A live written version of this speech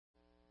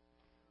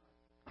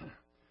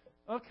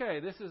Okay,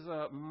 this is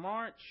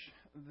March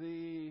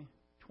the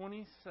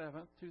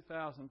 27th,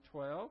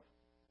 2012.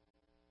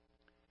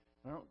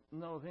 I don't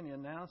know of any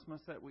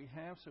announcements that we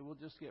have, so we'll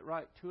just get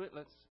right to it.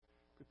 Let's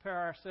prepare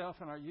ourselves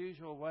in our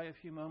usual way, a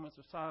few moments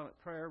of silent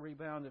prayer,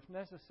 rebound if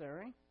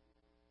necessary.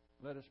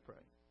 Let us pray.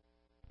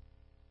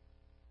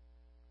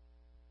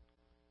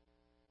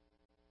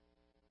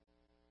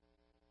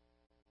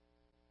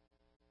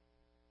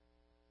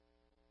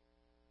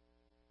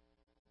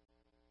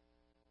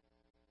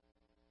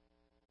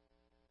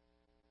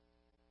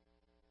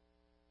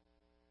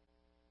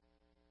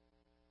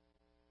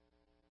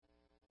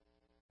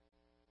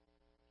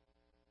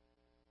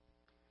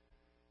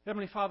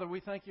 Heavenly Father,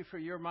 we thank you for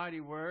your mighty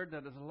word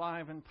that is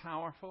alive and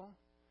powerful,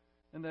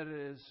 and that it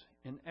is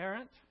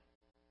inerrant.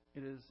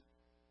 It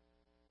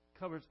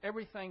covers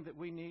everything that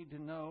we need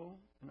to know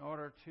in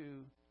order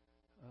to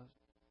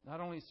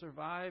not only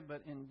survive,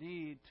 but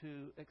indeed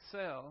to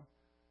excel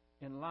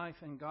in life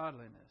and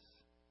godliness.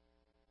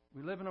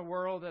 We live in a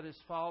world that is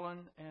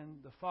fallen,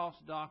 and the false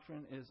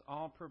doctrine is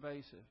all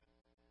pervasive.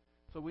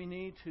 So we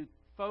need to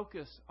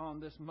focus on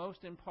this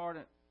most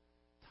important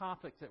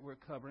topic that we're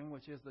covering,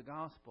 which is the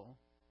gospel.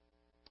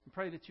 And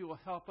pray that you will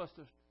help us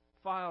to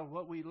file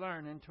what we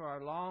learn into our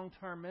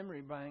long-term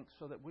memory banks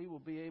so that we will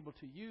be able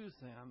to use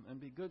them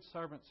and be good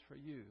servants for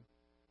you.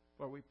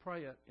 For we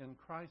pray it in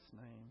Christ's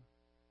name.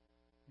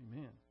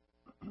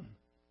 Amen.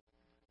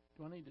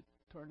 Do I need to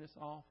turn this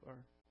off? Or?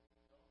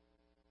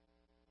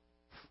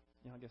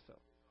 Yeah, I guess so.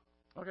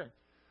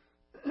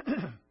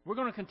 Okay. We're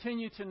going to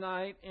continue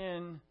tonight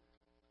in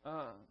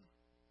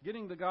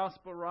getting the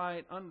gospel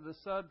right under the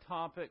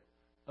subtopic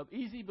of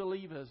easy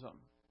believism.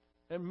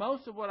 And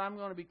most of what I'm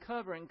going to be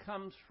covering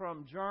comes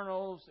from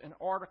journals and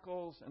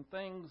articles and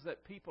things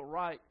that people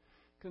write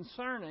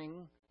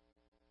concerning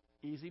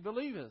easy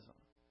believism.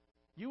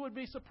 You would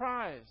be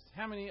surprised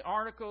how many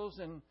articles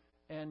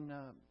and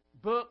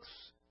books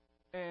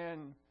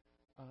and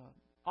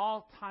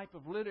all type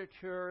of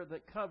literature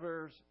that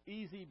covers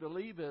easy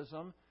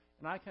believism.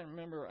 And I can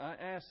remember I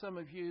asked some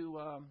of you,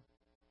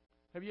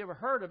 have you ever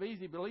heard of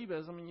easy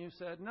believism? And you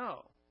said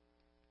no.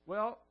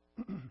 Well,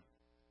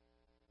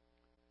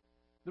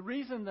 the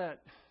reason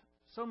that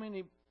so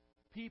many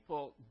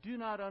people do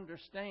not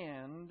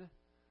understand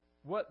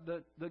what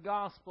the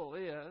gospel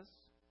is,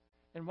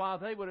 and why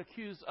they would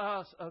accuse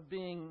us of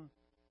being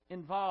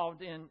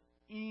involved in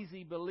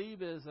easy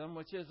believism,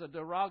 which is a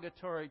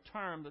derogatory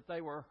term that they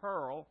will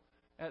hurl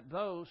at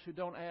those who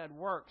don't add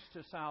works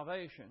to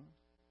salvation.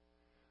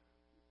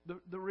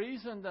 The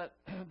reason that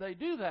they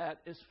do that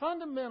is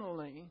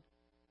fundamentally,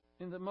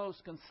 in the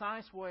most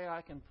concise way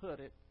I can put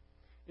it,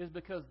 is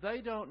because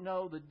they don't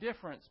know the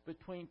difference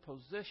between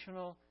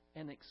positional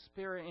and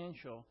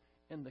experiential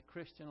in the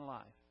Christian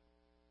life.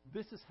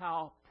 This is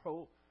how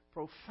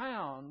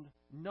profound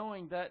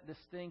knowing that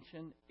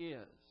distinction is.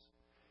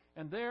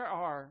 And there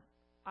are,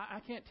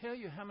 I can't tell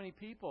you how many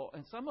people,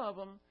 and some of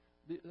them,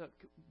 the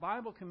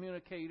Bible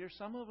communicators,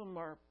 some of them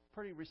are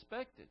pretty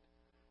respected.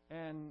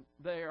 And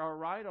they are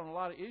right on a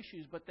lot of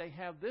issues, but they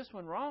have this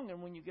one wrong,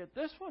 and when you get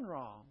this one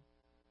wrong,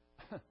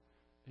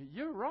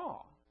 you're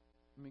wrong.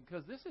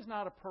 Because this is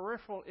not a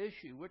peripheral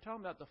issue. We're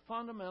talking about the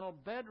fundamental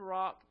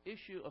bedrock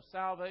issue of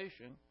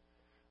salvation,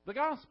 the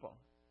gospel.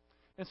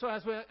 And so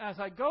as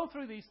I go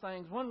through these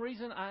things, one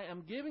reason I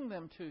am giving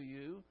them to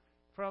you,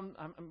 I'm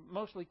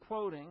mostly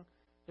quoting,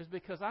 is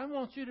because I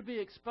want you to be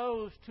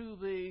exposed to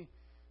the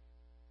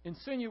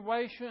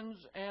insinuations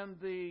and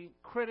the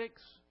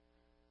critics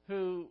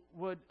who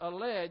would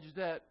allege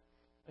that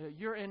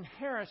you're in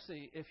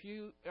heresy if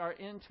you are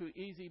into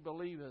easy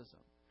believism.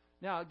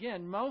 Now,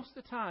 again, most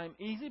of the time,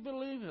 easy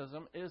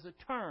believism is a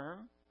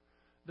term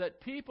that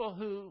people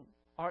who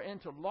are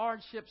into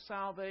lordship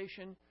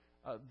salvation,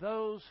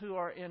 those who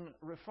are in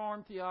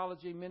Reformed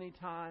theology many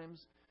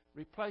times,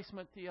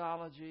 replacement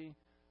theology,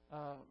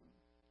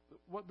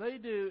 what they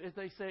do is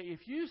they say,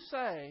 if you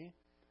say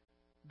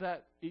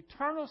that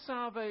eternal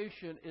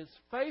salvation is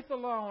faith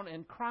alone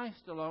in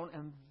Christ alone,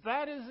 and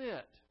that is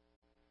it,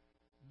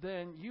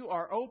 then you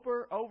are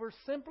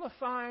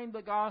oversimplifying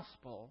the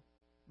gospel.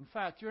 In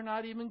fact, you're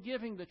not even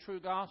giving the true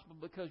gospel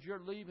because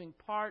you're leaving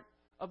part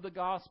of the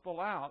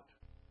gospel out.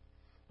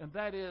 And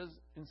that is,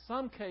 in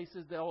some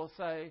cases, they will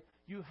say,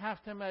 you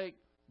have to make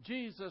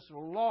Jesus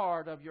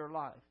Lord of your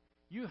life.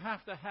 You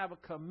have to have a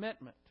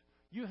commitment.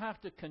 You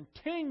have to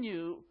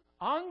continue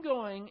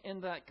ongoing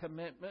in that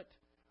commitment,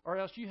 or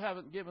else you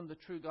haven't given the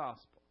true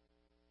gospel.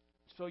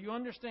 So you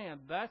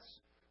understand,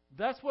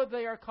 that's what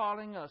they are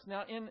calling us.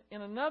 Now,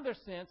 in another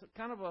sense,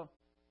 kind of a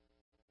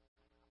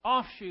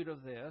offshoot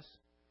of this,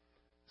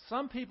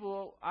 some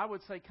people, I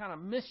would say, kind of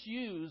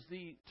misuse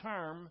the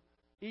term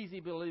easy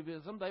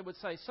believism. They would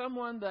say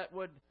someone that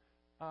would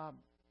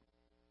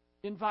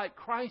invite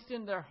Christ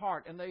in their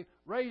heart and they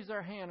raise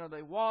their hand or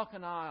they walk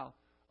an aisle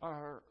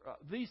or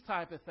these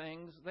type of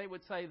things, they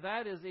would say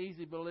that is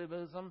easy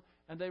believism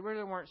and they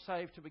really weren't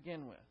saved to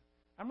begin with.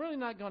 I'm really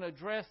not going to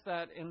address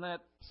that in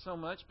that so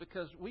much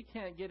because we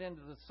can't get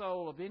into the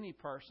soul of any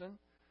person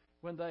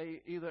when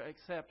they either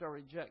accept or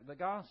reject the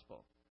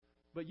gospel.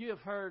 But you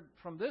have heard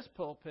from this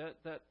pulpit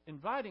that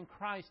inviting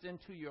Christ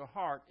into your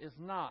heart is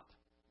not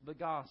the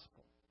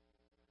gospel.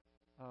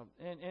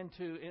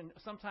 And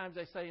sometimes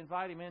they say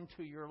invite Him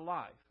into your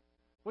life.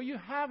 Well, you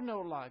have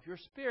no life. You're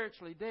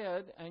spiritually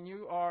dead, and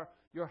your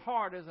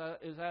heart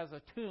is as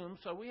a tomb,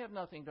 so we have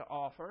nothing to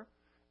offer.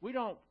 We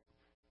don't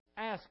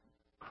ask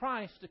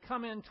Christ to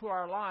come into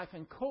our life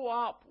and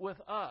cooperate with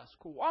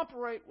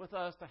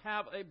us to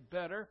have a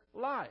better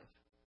life.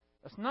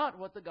 That's not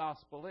what the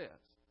gospel is.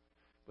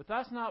 But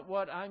that's not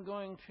what I'm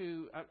going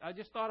to... I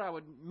just thought I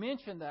would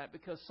mention that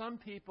because some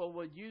people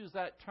would use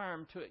that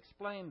term to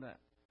explain that.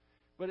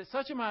 But it's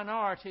such a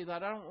minority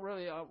that I don't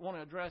really want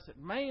to address it.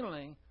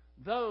 Mainly,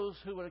 those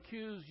who would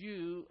accuse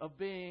you of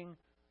being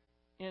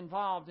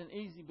involved in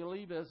easy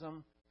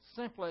believism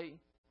simply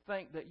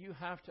think that you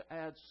have to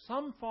add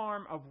some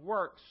form of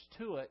works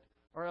to it,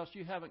 or else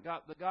you haven't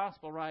got the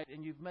gospel right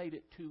and you've made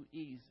it too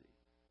easy.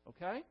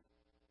 Okay?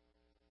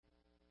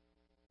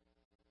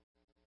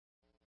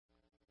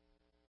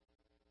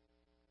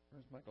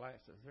 Where's my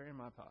glasses? They're in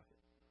my pocket.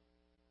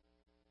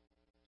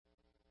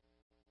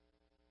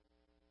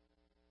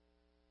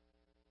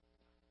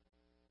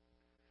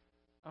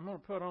 I'm going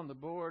to put on the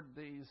board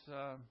these...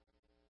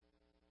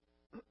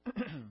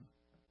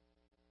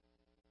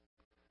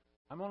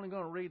 I'm only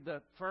going to read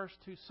the first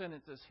two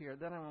sentences here.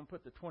 Then I'm going to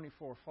put the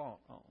 24 font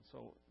on.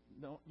 So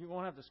you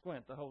won't have to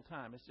squint the whole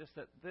time. It's just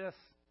that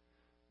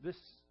this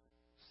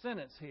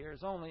sentence here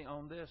is only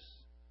on this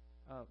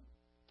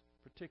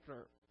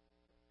particular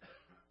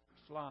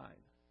slide.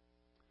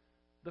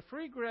 The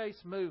Free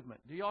Grace Movement.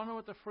 Do you all know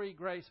what the Free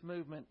Grace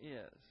Movement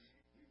is?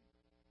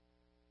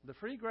 The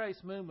Free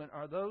Grace Movement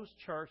are those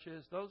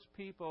churches, those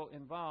people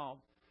involved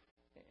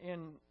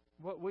in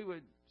what we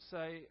would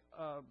say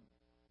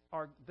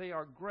they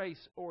are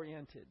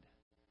grace-oriented.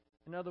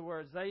 In other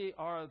words, they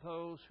are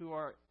those who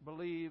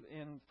believe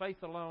in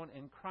faith alone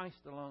and Christ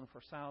alone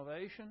for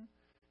salvation.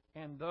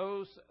 And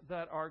those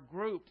that are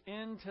grouped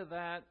into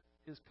that,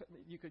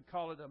 you could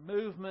call it a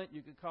movement,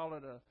 you could call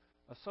it a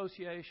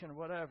association,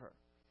 whatever.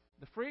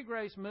 The Free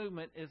Grace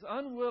Movement is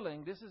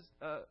unwilling, this is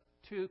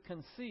to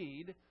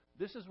concede.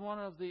 This is one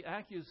of the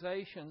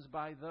accusations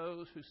by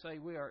those who say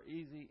we are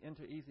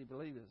into easy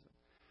believism.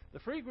 The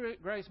Free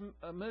Grace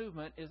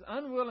Movement is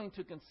unwilling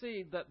to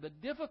concede that the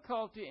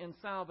difficulty in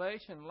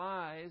salvation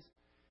lies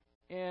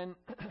in,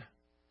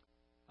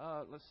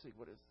 let's see,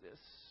 what is this?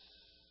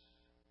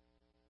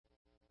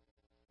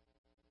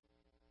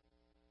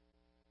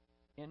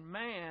 In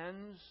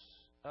man's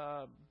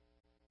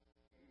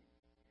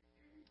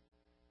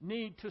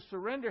need to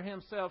surrender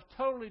himself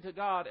totally to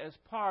God as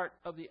part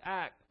of the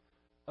act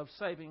of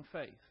saving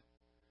faith.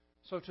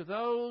 So to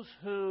those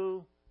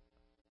who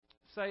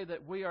say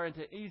that we are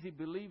into easy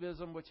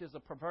believism, which is a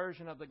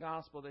perversion of the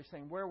gospel, they're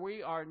saying where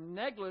we are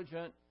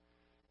negligent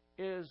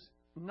is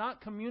not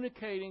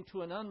communicating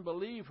to an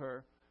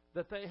unbeliever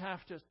that they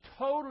have to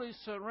totally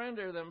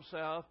surrender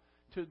themselves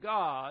to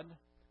God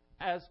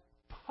as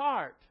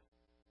part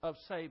of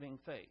saving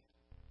faith.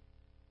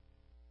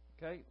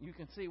 Okay? You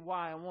can see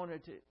why I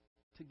wanted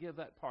to give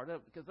that part of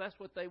it, because that's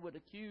what they would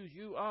accuse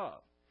you of.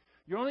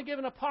 You're only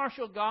given a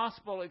partial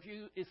gospel if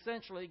you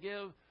essentially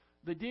give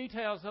the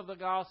details of the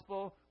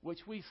gospel,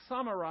 which we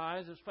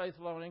summarize as faith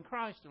alone in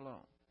Christ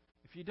alone.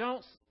 If you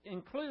don't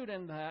include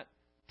in that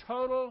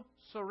total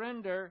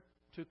surrender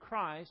to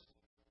Christ,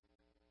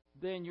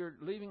 then you're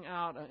leaving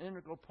out an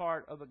integral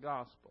part of the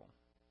gospel.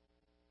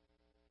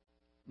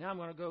 Now I'm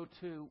going to go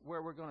to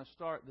where we're going to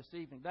start this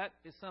evening. That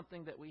is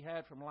something that we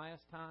had from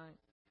last time,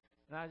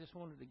 and I just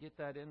wanted to get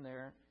that in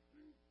there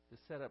to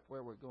set up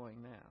where we're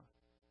going now.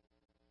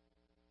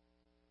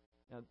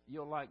 Now,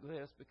 you'll like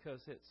this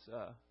because it's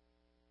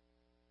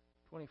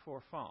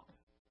 24 font.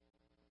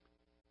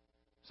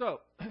 So,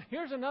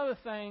 here's another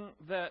thing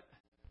that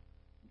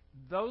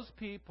those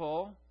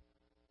people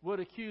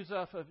would accuse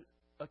us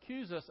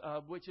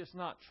of, which is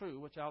not true,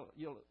 which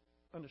you'll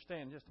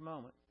understand in just a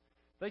moment.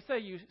 They say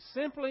you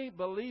simply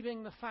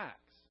believing the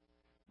facts.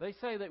 They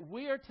say that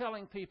we are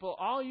telling people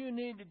all you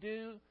need to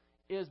do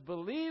is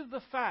believe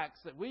the facts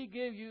that we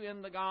give you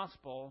in the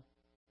gospel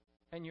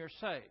and you're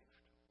saved.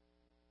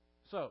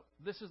 So,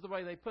 this is the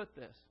way they put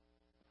this.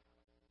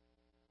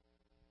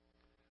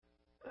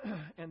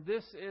 And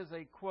this is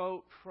a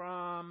quote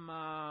from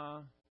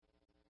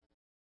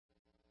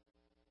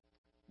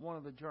one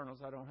of the journals.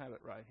 I don't have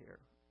it right here,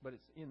 but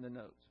it's in the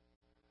notes.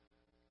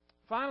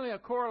 Finally, a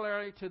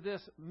corollary to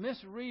this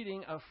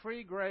misreading of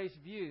free grace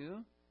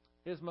view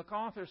is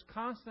MacArthur's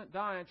constant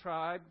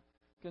diatribe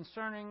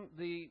concerning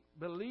the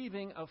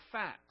believing of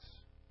facts.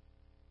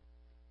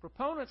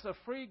 Proponents of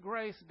free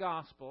grace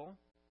gospel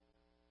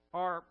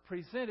are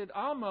presented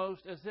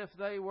almost as if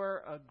they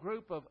were a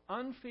group of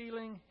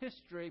unfeeling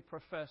history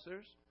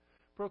professors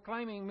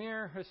proclaiming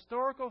mere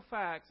historical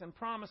facts and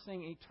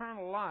promising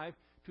eternal life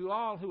to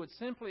all who would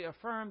simply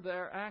affirm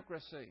their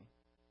accuracy.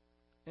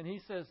 And he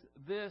says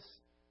this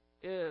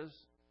is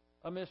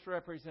a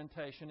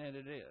misrepresentation, and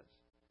it is.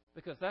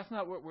 Because that's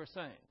not what we're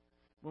saying.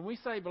 When we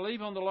say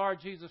believe on the Lord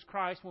Jesus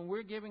Christ, when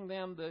we're giving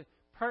them the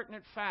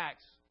pertinent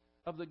facts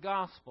of the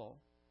gospel,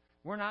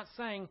 We're not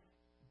saying,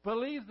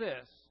 believe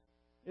this.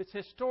 It's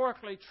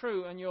historically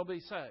true and you'll be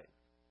saved.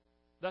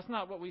 That's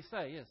not what we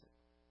say, is it?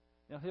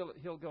 Now,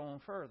 he'll go on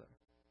further.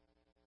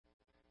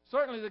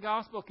 Certainly the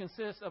gospel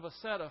consists of a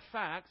set of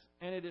facts,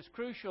 and it is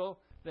crucial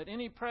that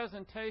any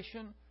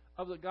presentation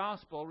of the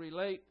gospel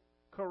relate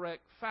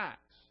correct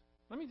facts.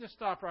 Let me just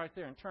stop right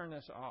there and turn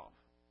this off.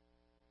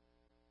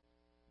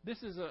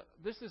 This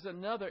is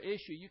another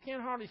issue. You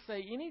can't hardly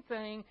say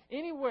anything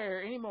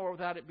anywhere anymore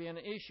without it being an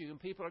issue, and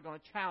people are going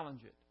to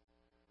challenge it.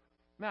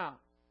 Now,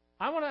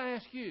 I want to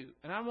ask you,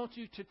 and I want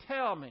you to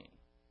tell me,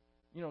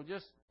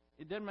 just,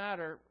 it doesn't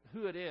matter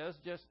who it is,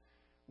 just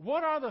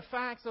what are the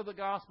facts of the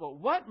gospel?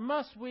 What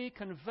must we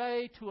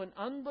convey to an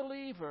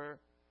unbeliever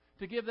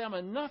to give them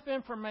enough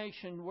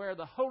information where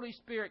the Holy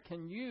Spirit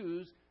can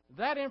use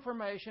that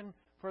information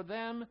for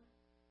them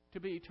to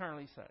be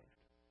eternally saved?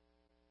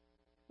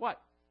 What,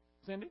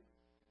 Cindy?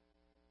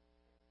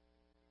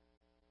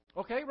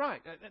 Okay,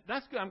 right.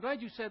 That's good. I'm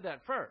glad you said that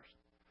first.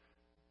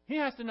 He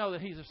has to know that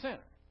he's a sinner.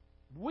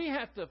 We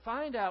have to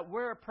find out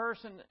where a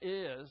person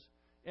is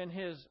in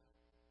his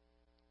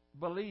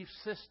belief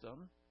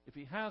system, if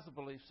he has a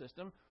belief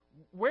system.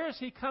 Where is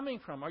he coming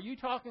from? Are you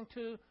talking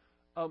to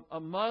a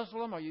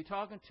Muslim? Are you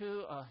talking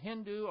to a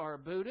Hindu or a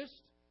Buddhist?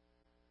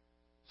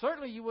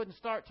 Certainly you wouldn't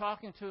start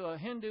talking to a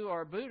Hindu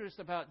or a Buddhist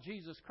about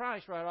Jesus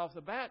Christ right off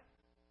the bat.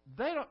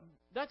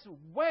 That's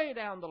way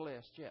down the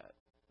list yet.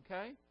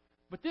 Okay?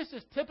 But this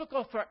is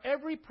typical for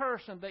every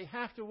person. They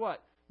have to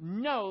what?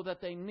 Know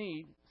that they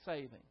need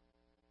saving.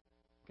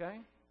 Okay?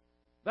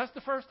 That's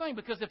the first thing.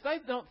 Because if they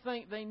don't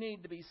think they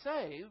need to be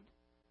saved,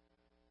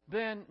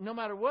 then no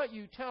matter what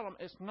you tell them,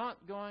 it's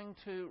not going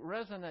to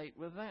resonate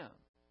with them.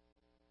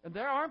 And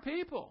there are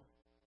people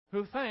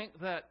who think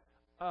that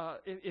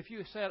if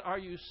you said, are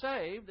you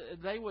saved?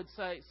 They would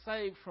say,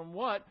 saved from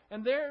what?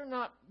 And they're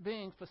not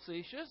being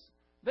facetious.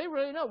 They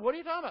really know. What are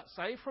you talking about?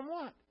 Saved from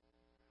what?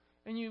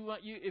 And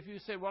if you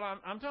say, well,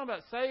 I'm talking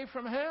about saved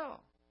from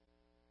hell.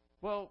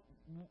 Well,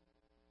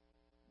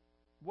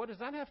 what does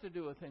that have to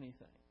do with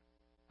anything?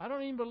 I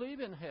don't even believe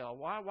in hell.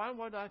 Why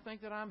would I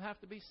think that I have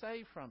to be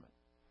saved from it?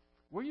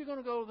 Where are you going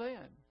to go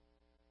then?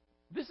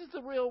 This is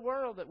the real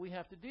world that we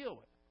have to deal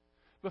with.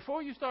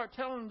 Before you start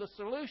telling them the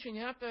solution,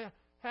 you have to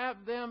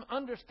have them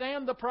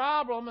understand the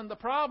problem, and the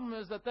problem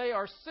is that they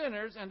are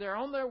sinners and they're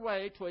on their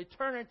way to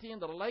eternity in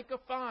the lake of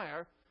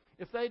fire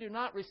if they do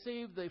not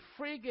receive the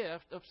free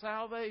gift of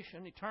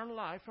salvation, eternal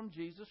life from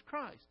Jesus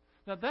Christ.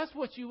 Now, that's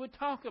what you would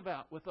talk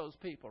about with those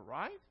people,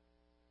 right?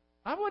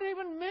 I wouldn't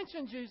even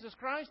mention Jesus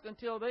Christ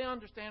until they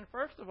understand,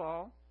 first of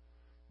all,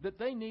 that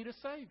they need a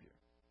Savior.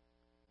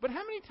 But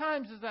how many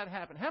times does that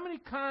happen? How many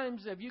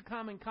times have you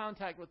come in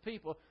contact with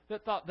people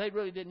that thought they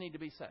really didn't need to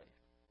be saved?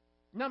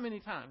 Not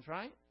many times,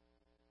 right?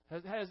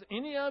 Has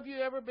any of you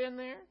ever been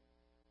there?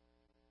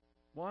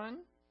 One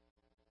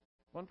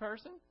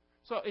person?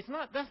 So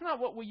that's not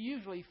what we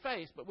usually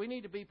face, but we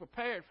need to be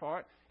prepared for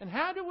it. And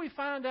how do we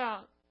find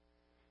out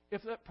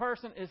if that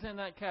person is in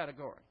that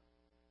category?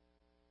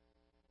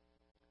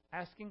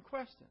 Asking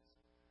questions.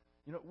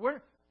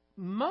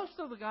 Most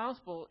of the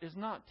gospel is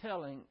not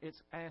telling,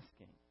 it's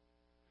asking.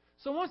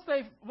 So once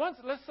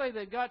let's say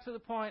they've got to the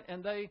point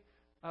and they,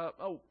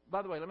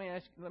 by the way,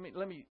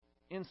 let me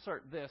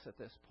insert this at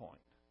this point.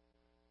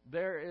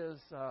 There is,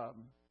 I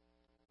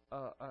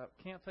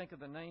can't think of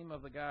the name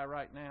of the guy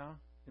right now.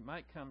 It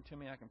might come to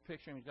me. I can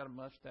picture him. He's got a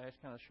mustache,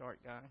 kind of short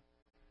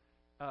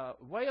guy.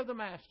 Way of the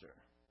Master.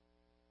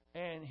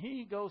 And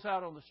he goes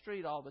out on the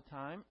street all the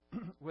time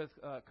with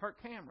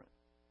Kirk Cameron.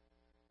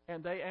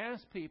 And they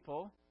ask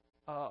people,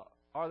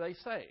 are they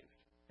saved?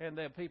 And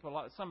there are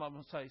people, some of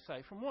them say,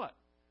 saved from what?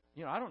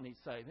 I don't need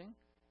saving.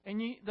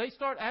 And they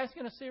start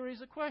asking a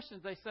series of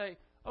questions. They say,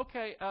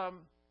 okay,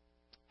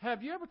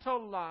 have you ever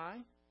told a lie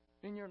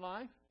in your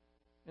life?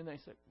 And they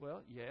say,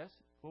 well, yes.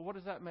 Well, what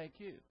does that make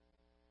you?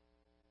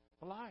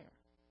 A liar.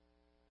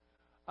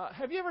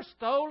 Have you ever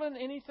stolen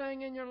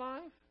anything in your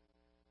life?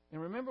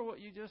 And remember what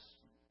you just,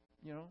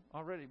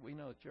 already we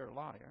know that you're a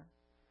liar.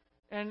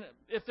 And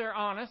if they're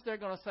honest, they're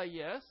going to say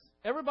yes.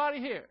 Everybody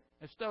here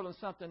has stolen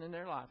something in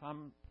their life.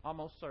 I'm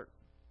almost certain.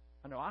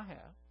 I know I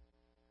have.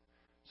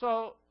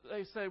 So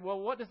they say, well,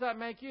 what does that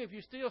make you if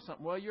you steal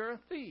something? Well, you're a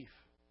thief.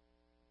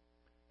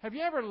 Have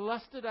you ever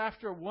lusted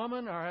after a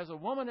woman, or has a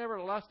woman ever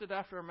lusted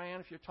after a man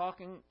if you're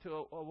talking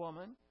to a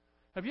woman?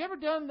 Have you ever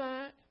done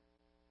that?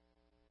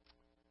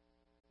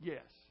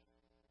 Yes.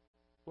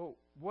 Well,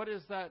 what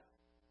is that?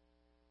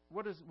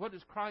 What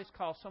does Christ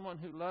call someone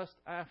who lusts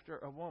after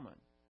a woman?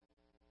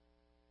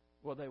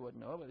 Well, they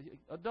wouldn't know, but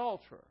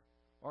adulterer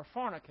or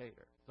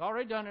fornicator. They've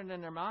already done it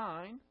in their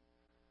mind.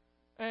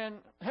 And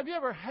have you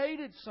ever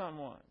hated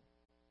someone?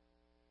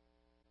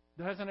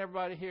 Hasn't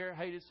everybody here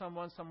hated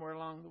someone somewhere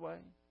along the way?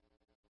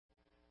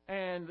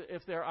 And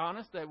if they're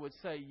honest, they would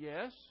say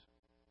yes.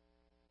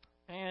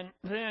 And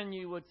then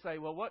you would say,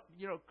 well,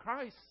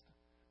 Christ,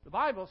 the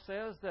Bible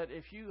says that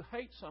if you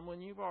hate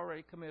someone, you've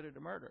already committed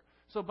a murder.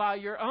 So by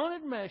your own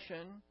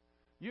admission,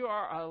 you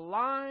are a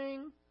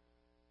lying,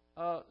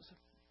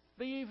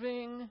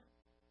 thieving,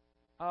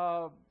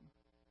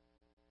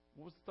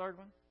 What was the third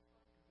one?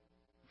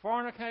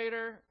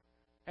 Fornicator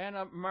and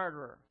a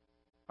murderer.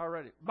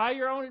 Already. By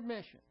your own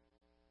admission.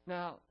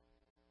 Now,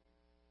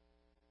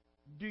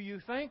 do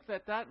you think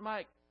that that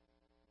might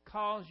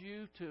cause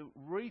you to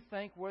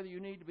rethink whether you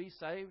need to be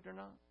saved or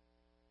not?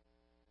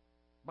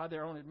 By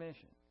their own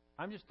admission.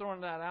 I'm just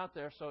throwing that out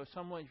there so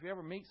if you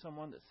ever meet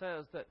someone that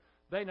says that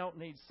they don't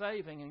need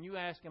saving and you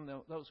ask them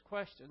those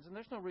questions, and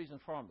there's no reason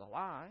for them to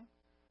lie.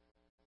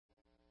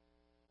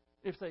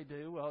 If they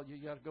do, well, you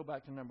got to go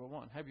back to number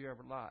one. Have you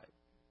ever lied?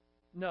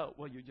 No.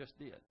 Well, you just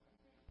did.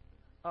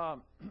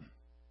 So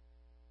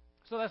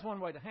that's one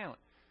way to handle it.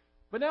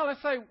 But now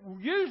let's say,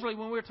 usually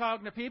when we're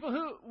talking to people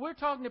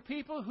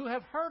who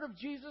have heard of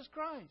Jesus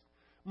Christ.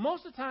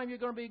 Most of the time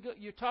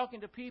you're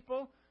talking to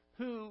people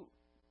who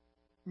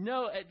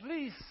know at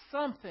least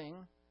something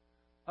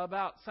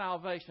about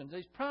salvation.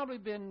 They've probably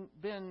been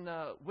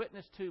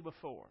witnessed to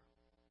before.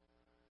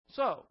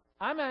 So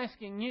I'm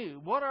asking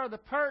you, what are the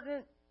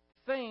pertinent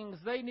things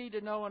they need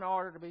to know in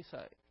order to be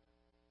saved?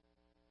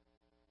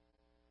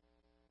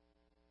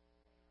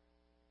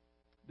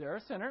 They're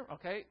a sinner,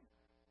 okay.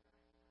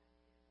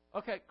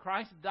 Okay,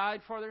 Christ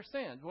died for their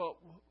sins. Well,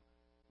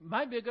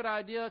 might be a good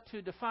idea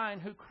to define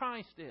who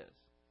Christ is.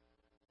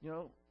 You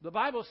know, the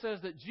Bible says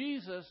that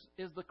Jesus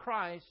is the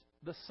Christ,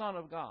 the Son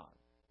of God.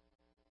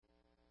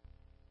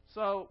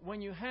 So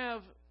when you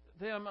have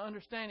them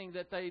understanding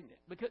that by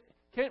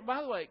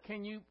the way,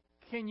 can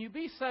you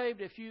be saved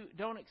if you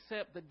don't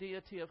accept the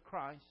deity of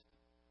Christ?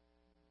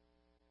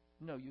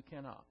 No, you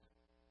cannot.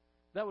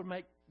 That would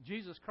make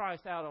Jesus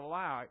Christ out a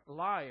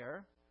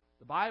liar.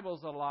 The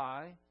Bible's a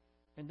lie.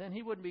 And then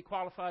he wouldn't be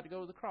qualified to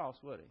go to the cross,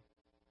 would he?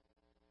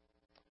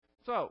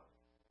 So,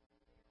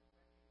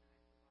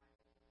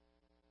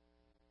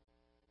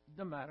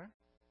 doesn't matter.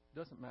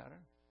 Doesn't matter.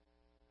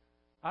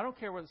 I don't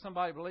care whether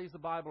somebody believes the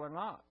Bible or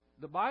not.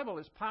 The Bible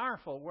is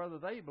powerful whether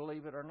they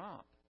believe it or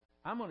not.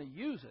 I'm going to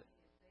use it.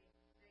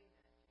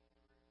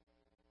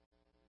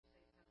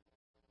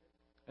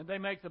 And they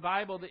make the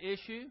Bible the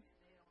issue.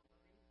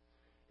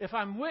 If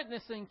I'm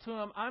witnessing to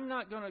them, I'm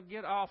not going to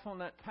get off on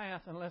that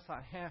path unless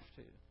I have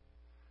to.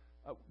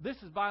 This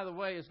is, by the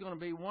way, is going to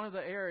be one of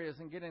the areas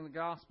in getting the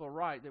gospel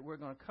right that we're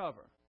going to cover.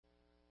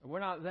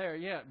 We're not there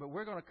yet, but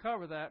we're going to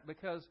cover that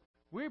because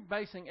we're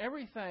basing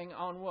everything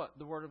on what?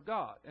 The Word of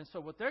God. And so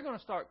what they're going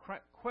to start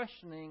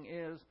questioning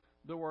is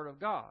the Word of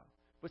God.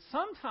 But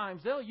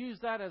sometimes they'll use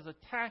that as a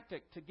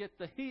tactic to get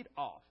the heat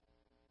off.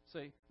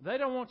 See, they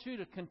don't want you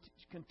to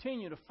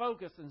continue to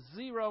focus and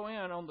zero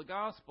in on the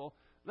gospel.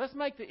 Let's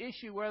make the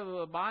issue whether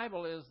the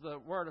Bible is the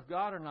Word of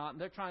God or not, and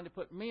they're trying to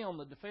put me on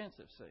the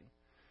defensive, see.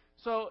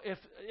 So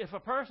if a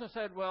person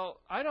said, well,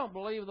 I don't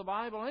believe the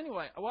Bible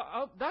anyway,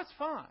 well, that's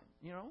fine,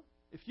 you know.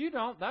 If you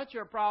don't, that's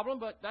your problem,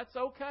 but that's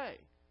okay.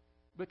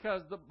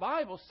 Because the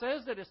Bible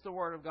says that it's the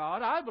Word of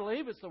God. I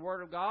believe it's the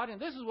Word of God, and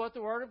this is what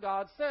the Word of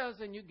God says,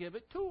 and you give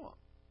it to them.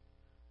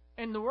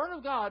 And the Word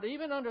of God,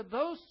 even under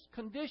those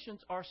conditions,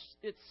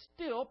 it's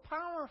still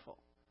powerful.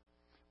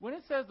 When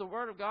it says the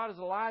Word of God is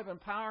alive and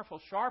powerful,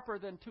 sharper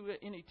than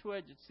any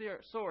two-edged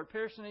sword,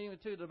 piercing even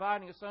to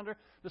dividing asunder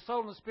the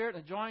soul and the spirit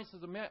and the joints of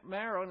the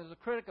marrow, and is a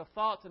critic of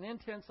thoughts and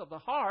intents of the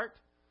heart,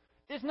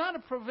 it's not a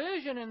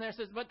provision in there that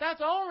says, but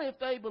that's only if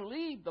they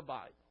believe the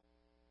Bible.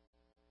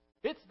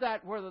 It's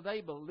that whether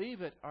they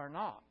believe it or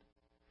not.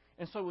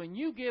 And so when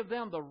you give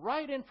them the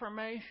right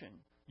information,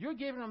 you're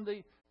giving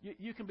them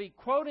you can be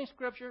quoting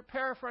Scripture,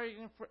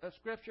 paraphrasing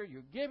Scripture.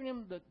 You're giving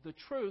them the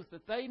truth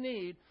that they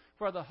need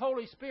for the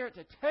Holy Spirit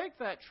to take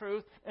that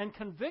truth and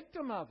convict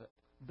them of it.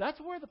 That's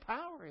where the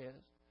power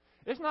is.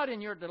 It's not in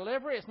your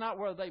delivery. It's not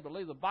whether they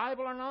believe the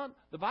Bible or not.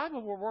 The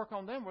Bible will work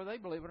on them whether they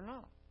believe it or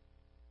not.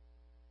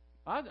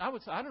 I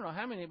would say, I don't know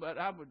how many, but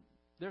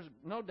there's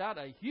no doubt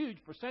a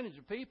huge percentage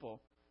of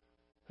people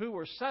who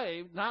were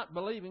saved not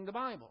believing the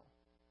Bible.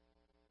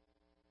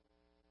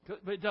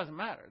 But it doesn't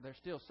matter. They're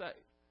still saved.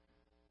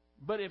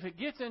 But if it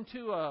gets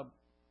into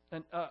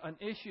an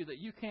issue that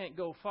you can't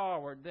go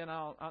forward, then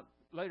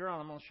later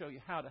on I'm going to show you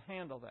how to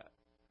handle that.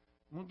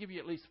 I'm going to give you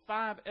at least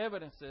 5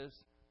 evidences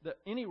that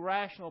any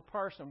rational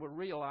person would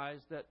realize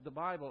that the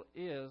Bible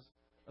is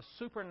a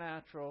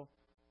supernatural,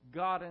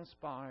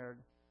 God-inspired,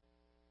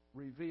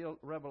 revealed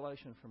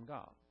revelation from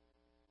God.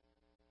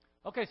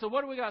 Okay, so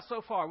what do we got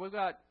so far? We've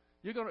got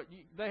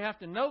they have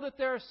to know that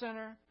they're a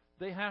sinner.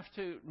 They have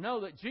to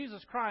know that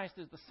Jesus Christ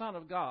is the Son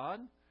of God.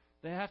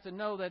 They have to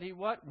know that He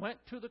went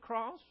to the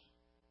cross.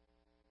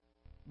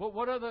 But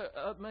what other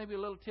maybe a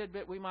little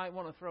tidbit we might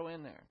want to throw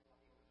in there?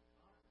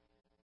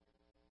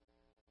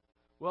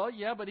 Well,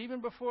 yeah, but even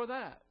before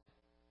that,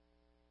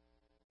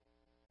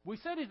 we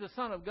said He's the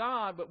Son of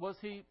God, but was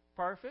He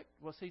perfect?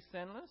 Was He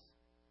sinless?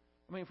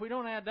 I mean, if we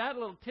don't add that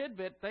little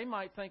tidbit, they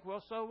might think,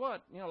 well, so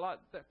what? You know,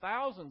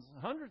 thousands,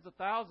 hundreds of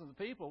thousands of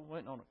people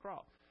went on a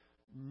cross.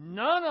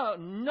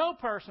 No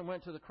person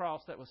went to the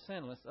cross that was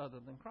sinless other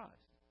than Christ.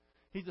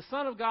 He's the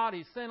Son of God.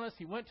 He's sinless.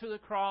 He went to the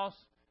cross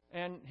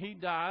and He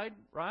died,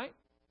 right?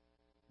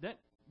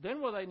 Then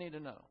what do they need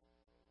to know?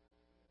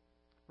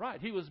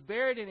 Right. He was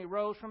buried and He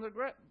rose from the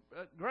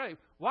grave.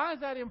 Why is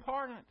that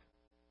important?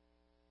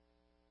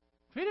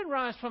 If he didn't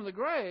rise from the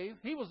grave,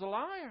 he was a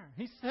liar.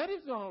 He said he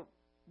was going to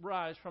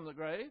rise from the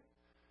grave.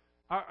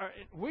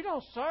 We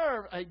don't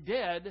serve a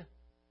dead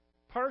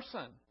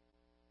person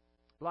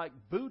like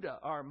Buddha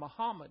or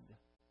Muhammad.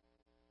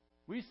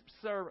 We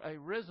serve a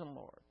risen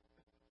Lord.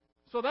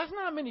 So that's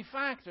not many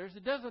factors.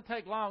 It doesn't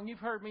take long. You've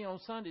heard me on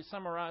Sunday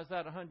summarize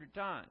that 100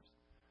 times.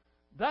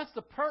 That's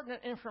the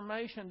pertinent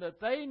information that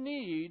they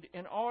need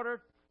in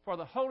order for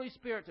the Holy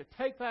Spirit to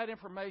take that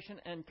information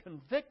and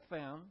convict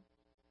them.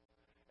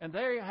 And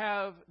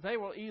they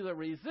will either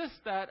resist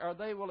that or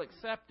they will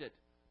accept it.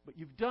 But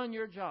you've done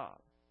your job.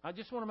 I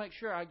just want to make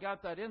sure I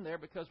got that in there,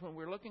 because when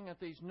we're looking at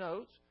these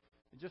notes,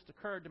 it just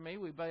occurred to me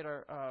we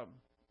better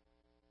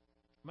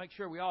make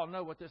sure we all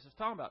know what this is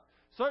talking about.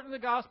 Certainly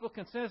the gospel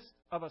consists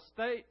of a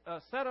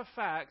set of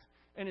facts,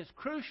 and it's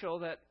crucial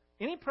that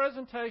any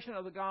presentation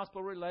of the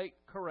gospel relate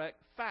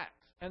correct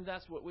facts. And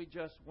that's what we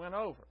just went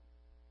over.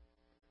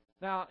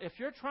 Now, if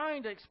you're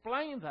trying to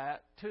explain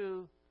that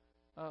to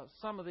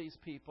some of these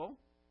people,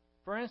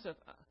 for instance,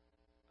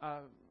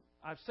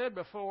 I've said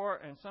before,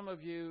 and some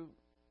of you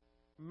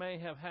may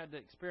have had to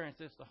experience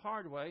this the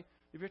hard way,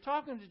 if you're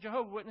talking to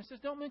Jehovah's Witnesses,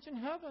 don't mention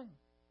heaven.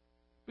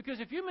 Because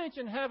if you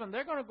mention heaven,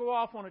 they're going to go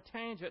off on a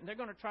tangent, and they're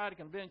going to try to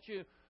convince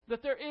you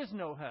that there is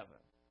no heaven,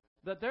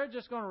 that they're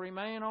just going to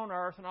remain on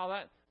earth and all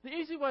that. The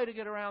easy way to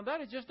get around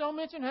that is just don't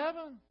mention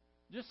heaven.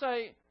 Just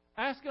say,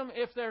 ask them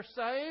if they're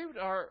saved,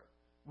 or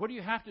what do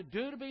you have to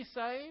do to be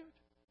saved?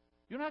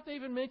 You don't have to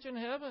even mention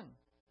heaven.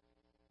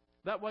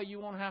 That way you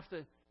won't have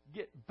to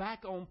get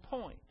back on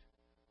point.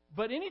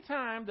 But any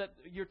time that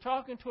you're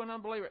talking to an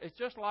unbeliever, it's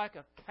just like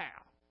a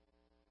cow.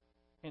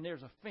 And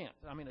there's a fence,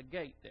 a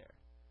gate there.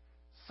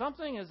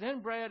 Something is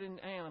inbred in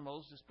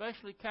animals,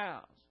 especially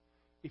cows.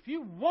 If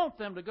you want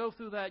them to go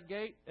through that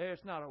gate, they're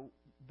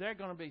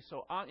going to be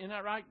so. Isn't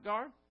that right,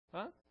 Gar?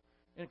 Huh?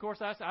 And of course,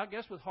 that's, I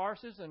guess, with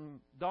horses and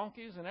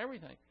donkeys and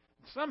everything.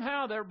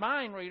 Somehow they're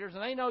mind readers,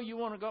 and they know you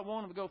want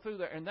them to go through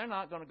there, and they're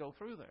not going to go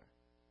through there.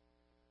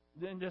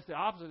 Then just the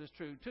opposite is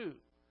true too.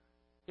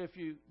 If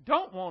you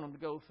don't want them to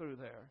go through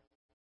there.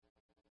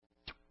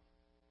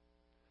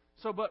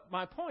 But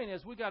my point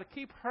is, we got to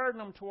keep herding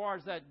them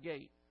towards that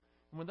gate.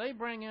 When they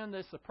bring in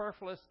this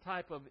superfluous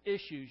type of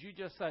issues, you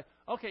just say,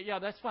 okay, yeah,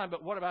 that's fine,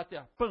 but what about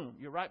that? Boom,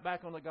 you're right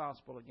back on the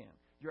gospel again.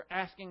 You're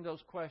asking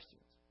those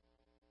questions.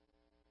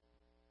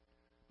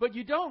 But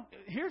you don't,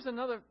 here's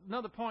another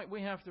point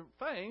we have to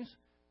face.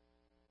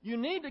 You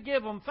need to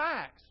give them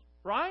facts,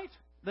 right?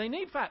 They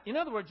need facts. In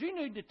other words, you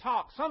need to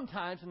talk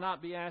sometimes and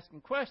not be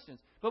asking questions.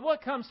 But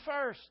what comes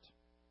first?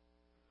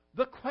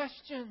 The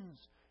questions.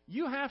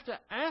 You have to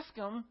ask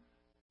them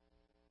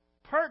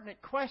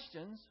pertinent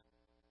questions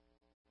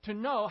to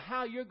know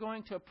how you're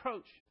going to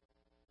approach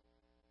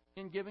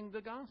in giving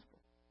the gospel.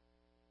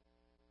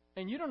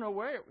 And you don't know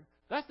where.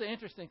 That's the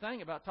interesting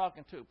thing about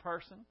talking to a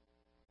person.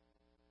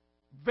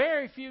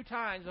 Very few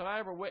times have I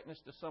ever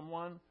witnessed to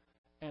someone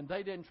and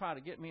they didn't try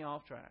to get me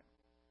off track.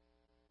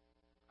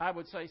 I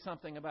would say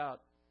something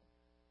about,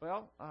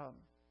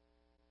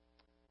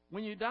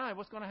 when you die,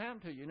 what's going to happen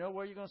to you? You know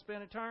where you're going to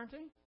spend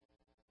eternity?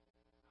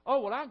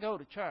 Oh, well, I go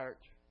to church.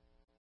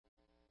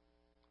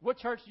 What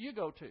church do you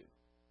go to?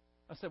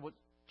 I said, well,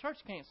 church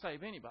can't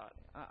save anybody.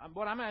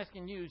 What I'm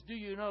asking you is, do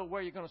you know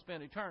where you're going to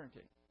spend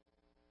eternity?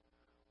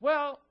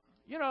 Well,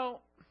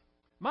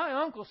 my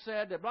uncle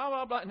said that blah,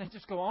 blah, blah, and they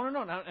just go on and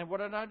on. And what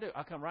did I do?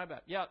 I come right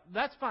back. Yeah,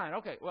 that's fine.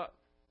 Okay, well,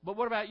 but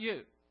what about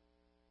you?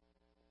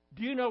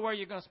 Do you know where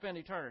you're going to spend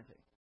eternity?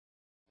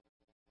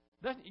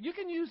 You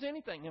can use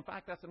anything. In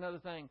fact, that's another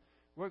thing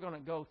we're going to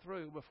go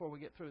through before we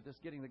get through this,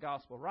 getting the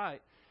gospel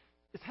right.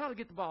 It's how to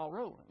get the ball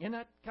rolling. Isn't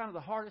that kind of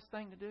the hardest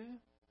thing to do?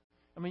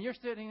 You're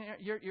sitting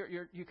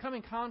there, you come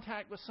in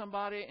contact with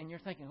somebody, and you're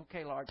thinking,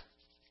 okay, Lord,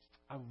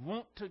 I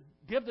want to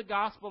give the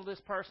gospel to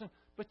this person,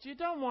 but you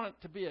don't want it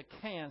to be a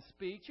canned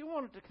speech. You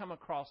want it to come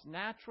across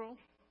natural.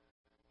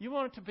 You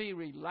want it to be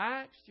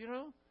relaxed,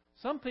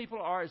 Some people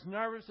are as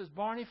nervous as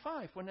Barney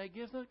Fife when they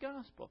give the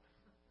gospel.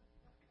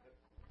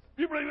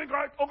 You believe in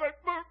Christ? Okay.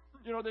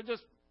 They're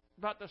just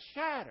about to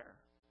shatter.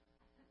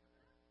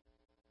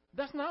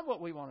 That's not what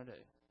we want to do.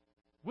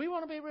 We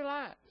want to be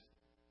relaxed.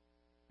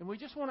 And we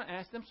just want to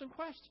ask them some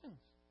questions.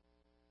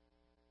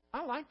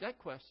 I like that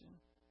question.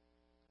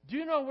 Do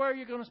you know where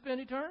you're going to spend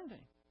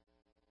eternity?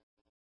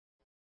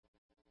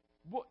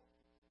 What?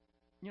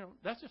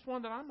 That's just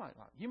one that I might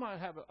like. You might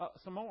have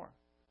some more.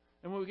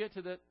 And when we get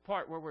to the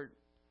part where we're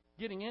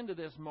getting into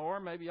this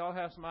more, maybe y'all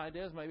have some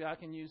ideas. Maybe I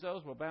can use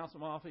those. We'll bounce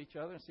them off each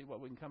other and see what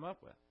we can come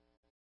up with.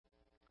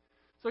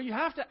 So you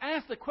have to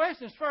ask the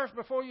questions first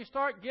before you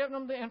start giving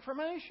them the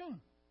information.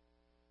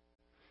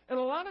 And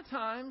a lot of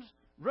times,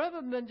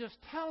 rather than just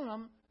telling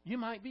them, you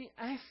might be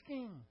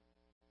asking.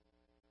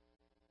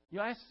 You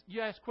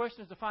ask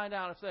questions to find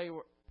out if they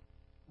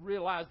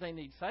realize they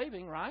need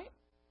saving, right?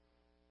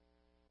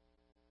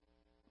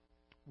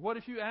 What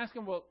if you ask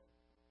them, well,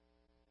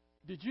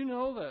 did you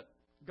know that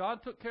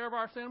God took care of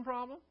our sin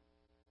problem?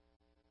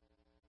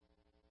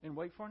 And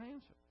wait for an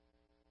answer.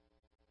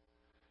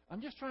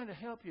 I'm just trying to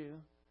help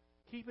you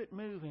keep it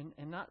moving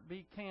and not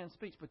be canned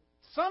speech. But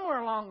somewhere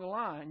along the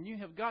line, you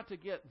have got to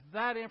get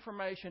that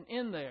information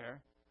in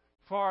there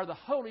for the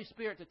Holy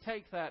Spirit to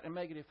take that and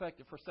make it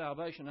effective for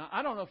salvation. Now,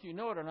 I don't know if you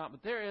know it or not,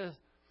 but there is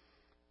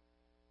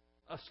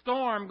a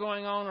storm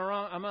going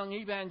on among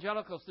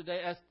evangelicals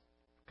today as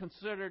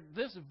considered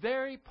this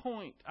very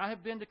point. I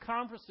have been to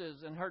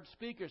conferences and heard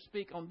speakers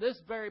speak on this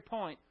very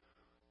point.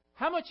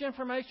 How much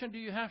information do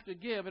you have to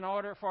give in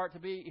order for it to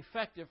be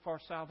effective for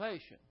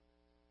salvation?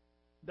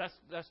 That's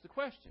the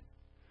question.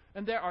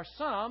 And there are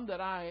some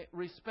that I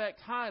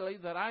respect highly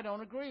that I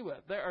don't agree with.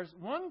 There is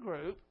one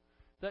group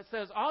that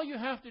says all you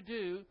have to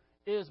do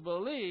is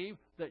believe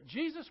that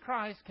Jesus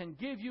Christ can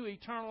give you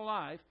eternal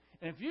life,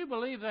 and if you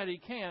believe that He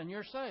can,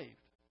 you're saved.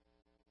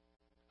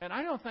 And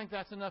I don't think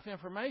that's enough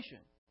information.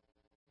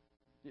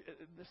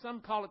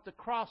 Some call it the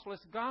crossless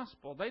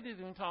gospel. They didn't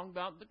even talk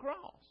about the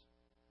cross.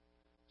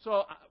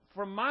 So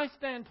from my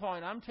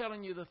standpoint, I'm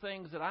telling you the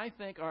things that I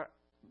think are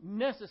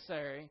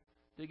necessary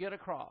to get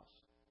across.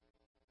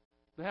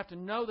 They have to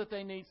know that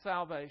they need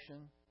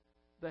salvation.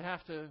 They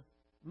have to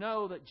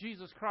know that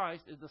Jesus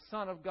Christ is the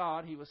Son of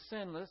God. He was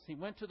sinless. He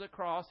went to the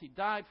cross. He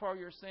died for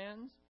your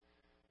sins.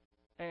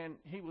 And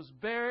He was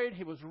buried.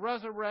 He was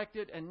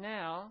resurrected. And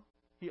now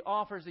He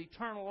offers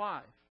eternal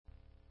life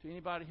to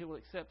anybody who will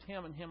accept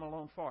Him and Him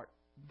alone for it.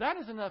 That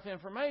is enough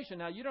information.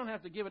 Now, you don't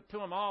have to give it to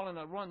them all in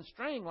a one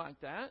string like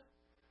that.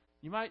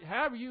 You might,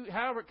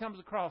 however it comes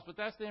across, but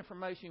that's the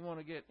information you want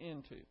to get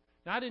into.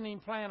 Now, I didn't even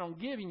plan on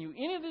giving you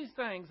any of these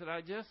things that I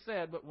just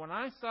said, but when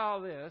I saw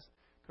this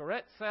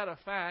correct set of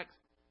facts,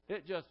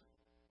 it just,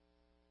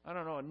 I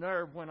don't know, a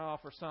nerve went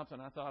off or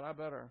something. I thought I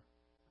better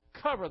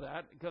cover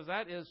that because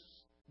that is,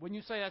 when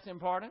you say that's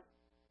important.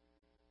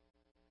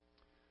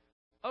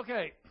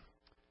 Okay.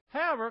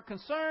 However,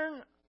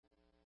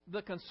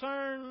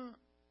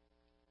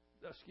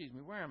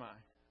 where am I?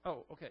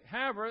 Oh, okay.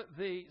 However,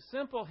 the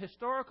simple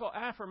historical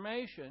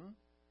affirmation,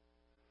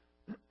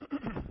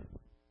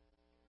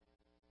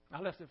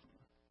 I left it.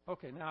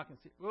 Okay, now I can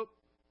see. Whoop.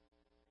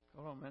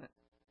 Hold on a minute.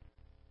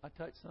 I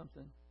touched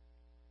something.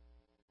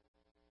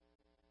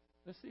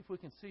 Let's see if we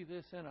can see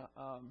this in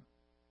a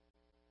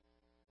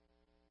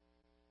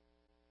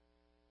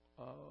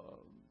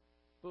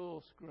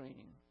full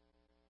screen.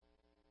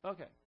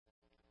 Okay.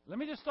 Let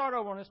me just start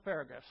over on this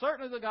paragraph.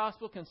 Certainly the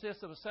gospel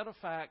consists of a set of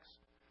facts,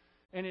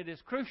 and it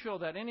is crucial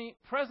that any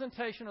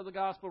presentation of the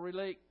gospel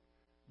relate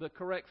the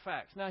correct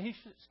facts. Now, he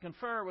should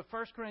confer with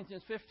 1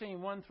 Corinthians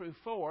 15, 1 through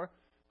 4,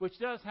 which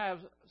does have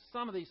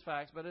some of these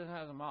facts, but it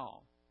has them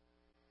all.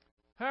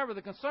 However,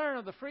 the concern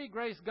of the free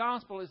grace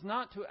gospel is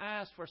not to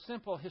ask for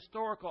simple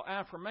historical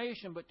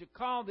affirmation, but to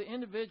call the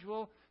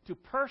individual to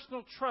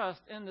personal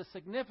trust in the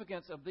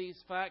significance of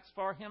these facts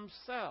for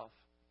himself.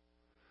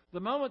 The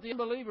moment the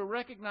unbeliever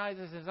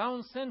recognizes his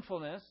own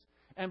sinfulness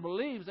and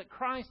believes that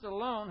Christ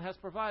alone has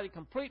provided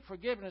complete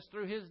forgiveness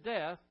through His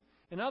death,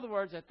 in other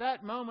words, at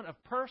that moment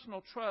of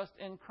personal trust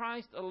in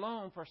Christ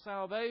alone for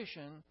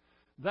salvation,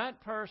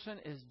 that person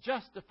is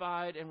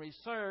justified and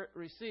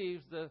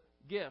receives the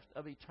gift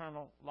of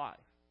eternal life.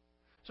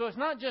 So it's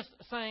not just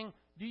saying,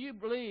 do you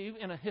believe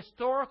in a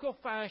historical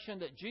fashion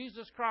that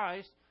Jesus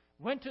Christ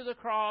went to the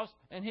cross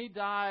and He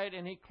died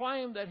and He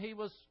claimed that He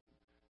was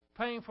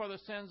paying for the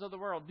sins of the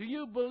world? Do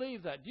you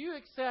believe that? Do you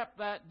accept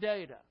that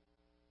data?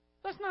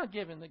 That's not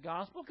giving the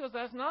gospel, because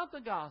that's not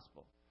the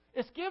gospel.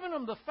 It's giving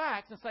them the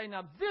facts and saying,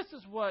 now this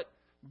is what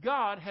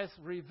God has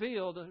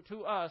revealed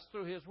to us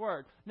through His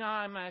Word. Now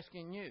I'm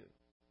asking you,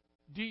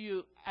 do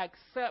you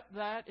accept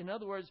that? In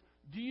other words,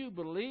 do you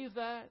believe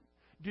that?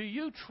 Do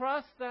you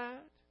trust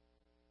that?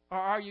 Or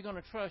are you going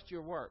to trust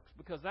your works?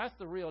 Because that's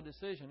the real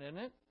decision, isn't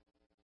it?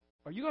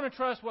 Are you going to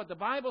trust what the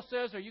Bible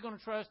says, or are you going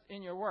to trust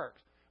in your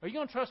works? Are you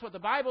going to trust what the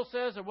Bible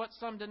says or what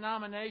some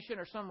denomination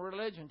or some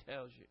religion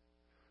tells you?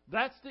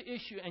 That's the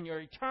issue, and your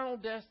eternal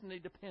destiny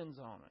depends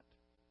on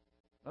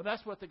it. Now,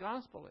 that's what the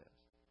gospel is.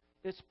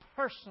 It's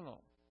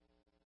personal,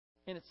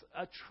 and it's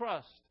a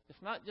trust.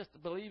 It's not just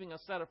believing a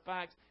set of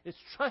facts. It's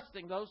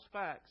trusting those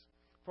facts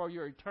for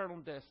your eternal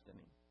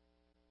destiny.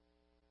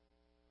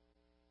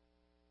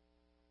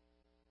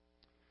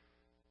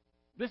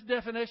 This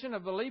definition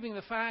of believing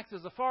the facts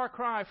is a far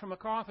cry from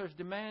MacArthur's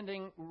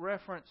demanding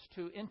reference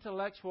to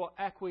intellectual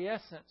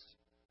acquiescence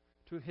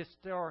to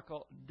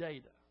historical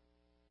data.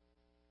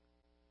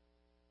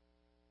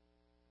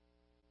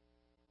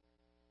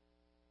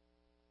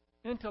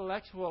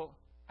 Intellectual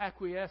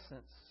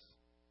acquiescence.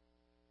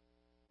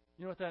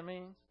 You know what that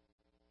means?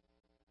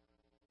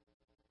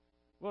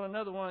 Well,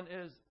 another one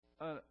is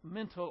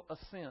mental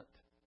assent,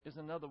 is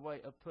another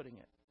way of putting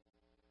it.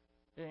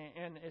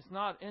 And it's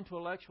not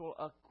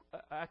intellectual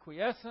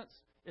acquiescence.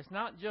 It's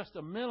not just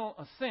a mental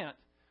assent.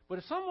 But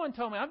if someone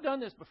told me, I've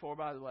done this before,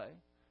 by the way.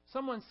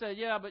 Someone said,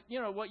 yeah, but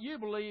you know, what you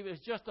believe is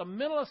just a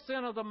mental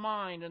assent of the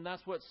mind, and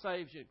that's what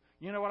saves you.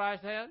 You know what I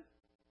said?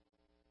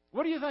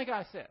 What do you think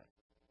I said?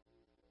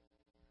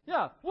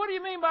 Yeah, what do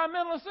you mean by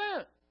mental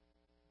assent?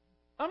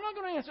 I'm not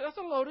going to answer. That's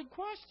a loaded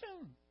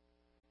question.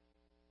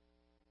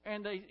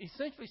 And they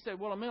essentially said,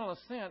 well, a mental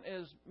assent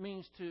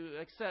means to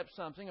accept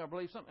something or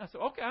believe something. I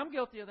said, okay, I'm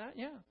guilty of that,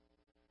 yeah.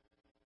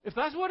 If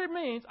that's what it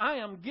means, I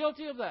am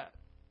guilty of that.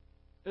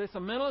 It's a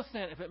mental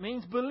assent. If it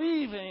means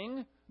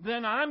believing,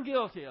 then I'm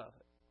guilty of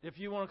it. If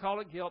you want to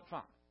call it guilt,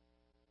 fine.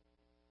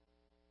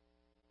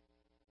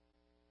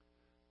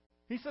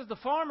 He says the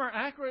former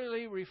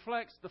accurately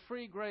reflects the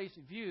free grace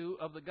view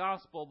of the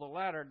gospel. The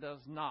latter does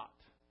not.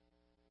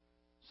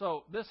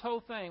 So this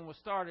whole thing was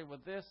started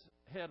with this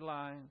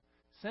headline,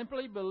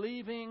 simply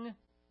believing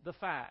the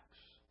facts.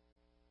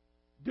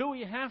 Do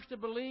we have to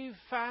believe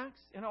facts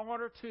in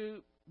order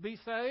to be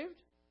saved?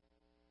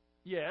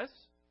 Yes.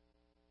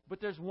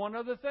 But there's one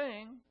other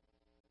thing.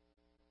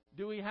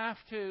 Do we have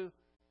to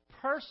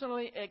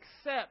personally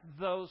accept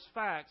those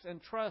facts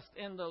and trust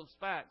in those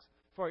facts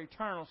for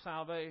eternal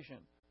salvation?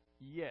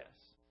 Yes.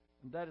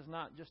 And that is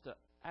not just an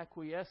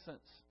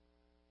acquiescence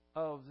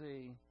of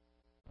the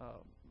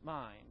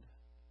mind.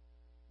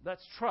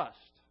 That's trust.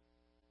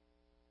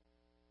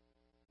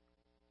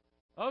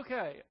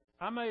 Okay,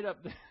 I made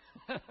up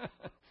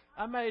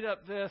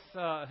this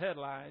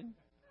headline.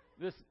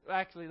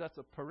 That's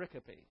a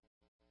pericope.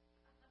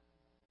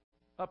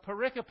 A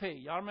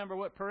pericope. Y'all remember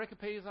what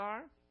pericopes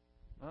are?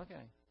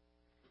 Okay.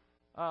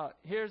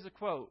 Here's a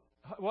quote.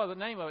 Well, the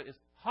name of it is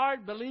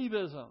Hard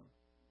Believism.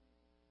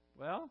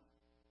 Well,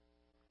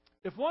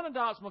 if one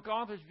adopts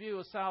MacArthur's view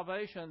of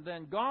salvation,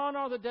 then gone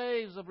are the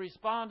days of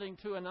responding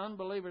to an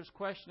unbeliever's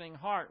questioning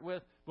heart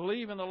with,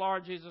 believe in the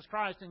Lord Jesus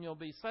Christ and you'll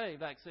be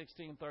saved, Acts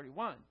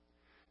 16:31.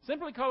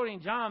 Simply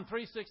quoting John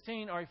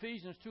 3:16 or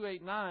Ephesians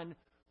 2:8-9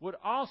 would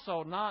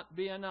also not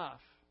be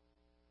enough.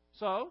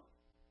 So,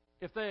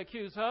 if they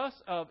accuse us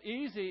of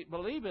easy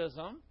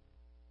believism,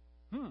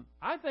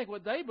 I think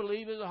what they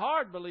believe is a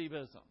hard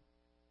believism.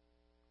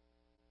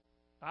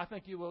 I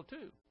think you will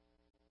too.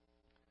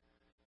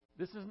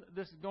 This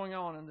is going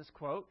on in this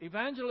quote.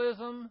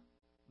 Evangelism,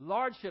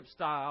 lordship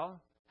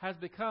style, has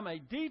become a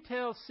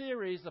detailed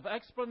series of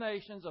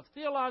explanations of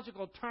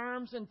theological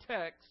terms and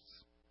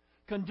texts,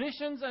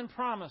 conditions and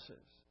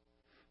promises.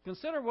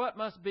 Consider what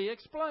must be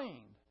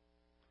explained.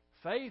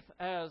 Faith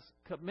as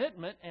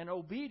commitment and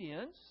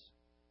obedience.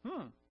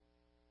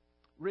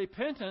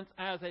 Repentance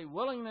as a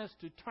willingness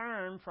to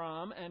turn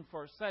from and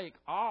forsake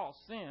all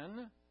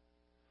sin.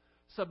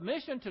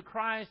 Submission to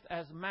Christ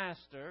as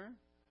master.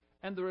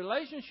 And the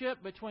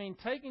relationship between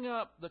taking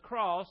up the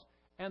cross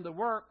and the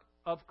work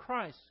of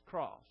Christ's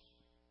cross.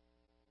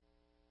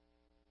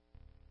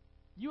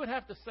 You would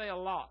have to say a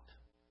lot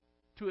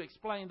to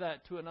explain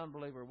that to an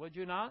unbeliever, would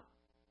you not?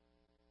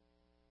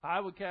 I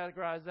would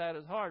categorize that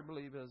as hard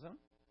believism.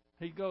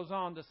 He goes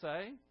on to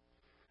say,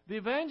 the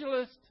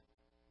evangelist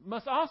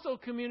must also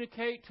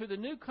communicate to the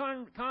new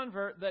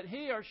convert that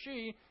he or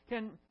she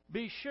can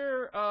be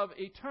sure of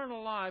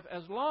eternal life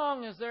as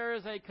long as there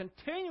is a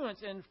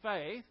continuance in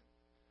faith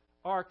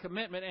or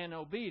commitment and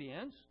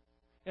obedience.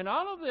 In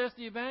all of this,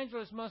 the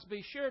evangelist must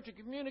be sure to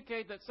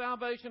communicate that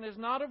salvation is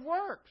not of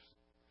works,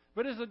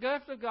 but is a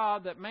gift of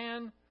God that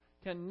man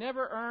can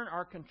never earn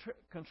or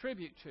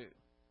contribute to.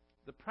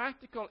 The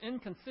practical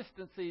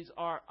inconsistencies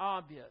are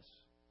obvious.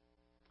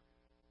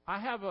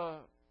 I'll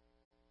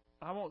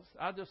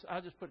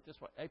just put it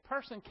this way. A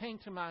person came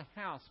to my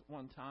house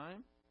one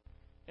time,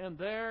 and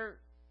their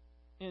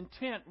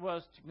intent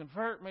was to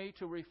convert me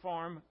to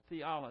Reformed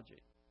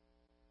theology.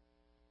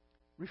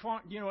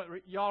 Reform,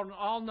 y'all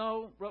all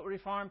know what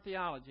Reformed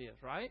theology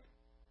is, right?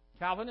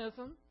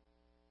 Calvinism.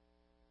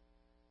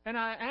 And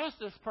I asked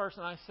this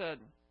person, I said,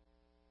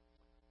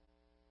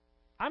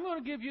 I'm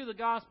going to give you the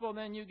gospel, and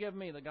then you give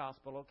me the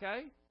gospel,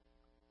 okay?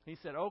 He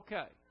said,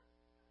 okay.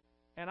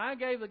 And I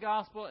gave the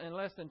gospel in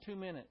less than 2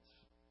 minutes.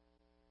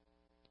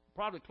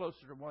 Probably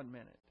closer to 1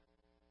 minute.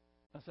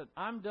 I said,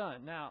 I'm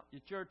done. Now,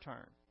 it's your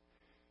turn.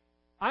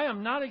 I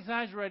am not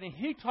exaggerating.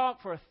 He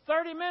talked for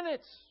 30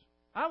 minutes.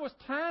 I was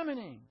timing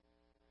him.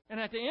 And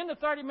at the end of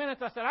 30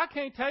 minutes, I said, I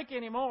can't take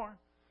any more.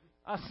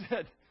 I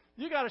said,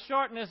 you got to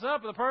shorten this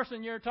up. The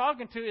person you're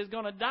talking to is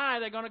going to die.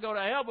 They're going to go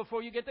to hell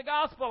before you get the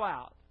gospel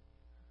out.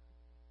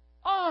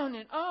 On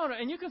and on.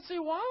 And you can see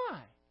why.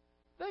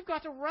 They've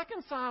got to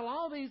reconcile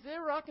all these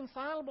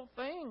irreconcilable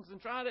things and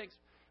try to...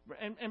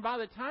 And by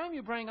the time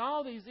you bring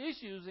all these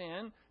issues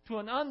in to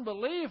an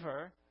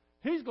unbeliever,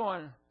 he's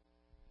going,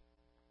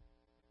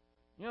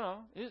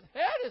 his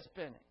head is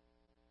spinning.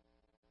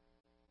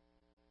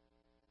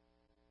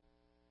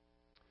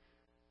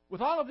 With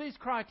all of these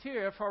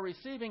criteria for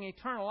receiving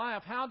eternal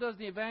life, how does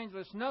the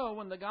evangelist know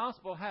when the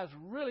gospel has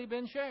really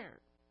been shared?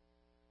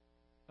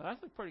 Well,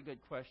 that's a pretty good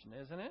question,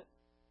 isn't it?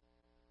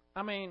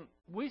 I mean,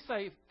 we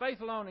say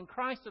faith alone and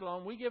Christ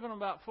alone. We give them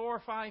about 4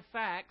 or 5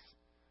 facts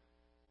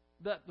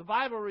that the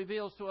Bible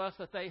reveals to us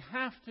that they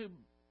have to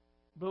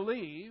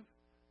believe,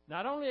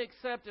 not only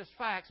accept as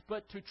facts,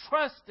 but to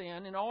trust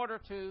in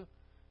order to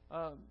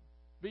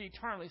be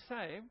eternally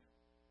saved.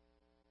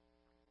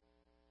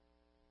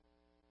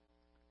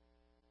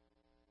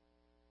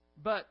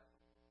 But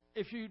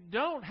if you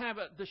don't have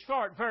the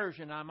short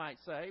version, I might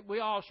say, we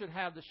all should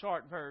have the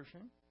short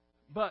version,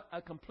 but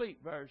a complete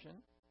version.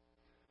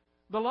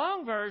 The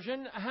long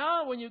version,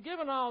 when you're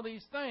given all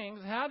these things,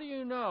 how do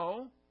you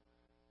know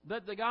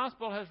that the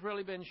gospel has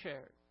really been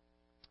shared?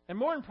 And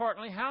more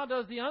importantly, how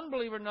does the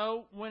unbeliever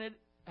know when it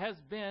has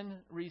been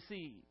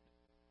received?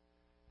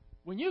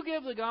 When you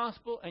give the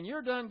gospel and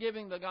you're done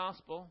giving the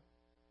gospel,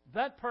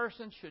 that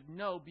person should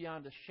know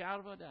beyond a shadow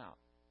of a doubt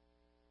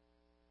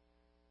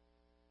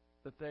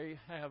that they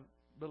have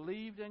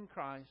believed in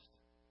Christ.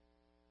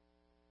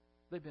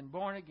 They've been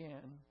born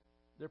again.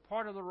 They're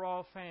part of the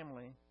royal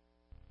family.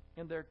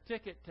 And their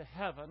ticket to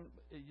heaven,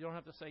 you don't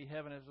have to say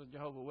heaven as a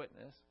Jehovah's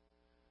Witness,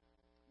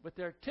 but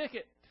their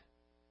ticket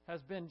has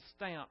been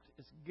stamped.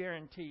 It's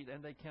guaranteed,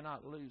 and they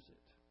cannot lose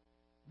it.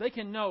 They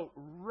can know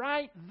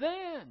right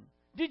then.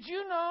 Did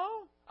you know?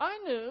 I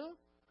knew.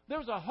 There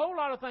was a whole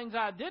lot of things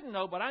I didn't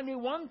know, but I knew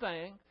one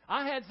thing.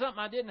 I had something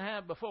I didn't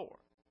have before.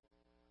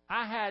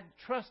 I had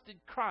trusted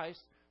Christ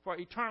for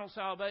eternal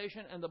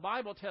salvation, and the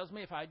Bible tells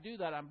me if I do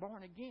that, I'm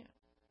born again.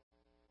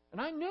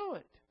 And I knew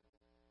it.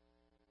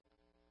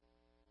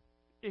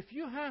 If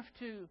you have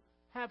to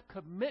have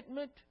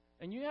commitment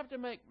and you have to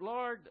make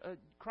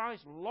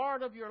Christ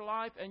Lord of your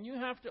life and you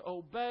have to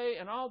obey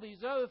and all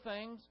these other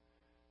things,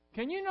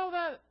 can you know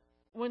that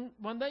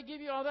when they give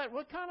you all that,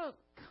 what kind of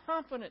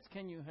confidence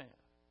can you have?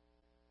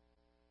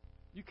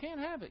 You can't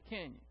have it,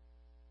 can you?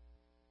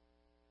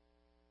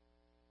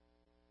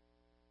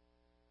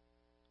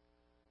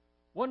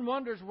 One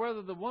wonders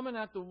whether the woman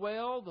at the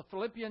well, the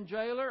Philippian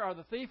jailer, or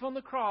the thief on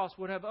the cross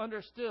would have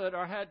understood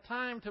or had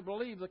time to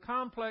believe the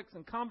complex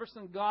and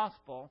cumbersome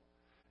gospel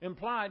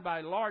implied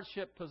by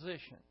lordship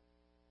position.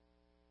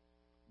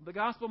 The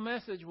gospel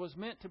message was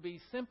meant to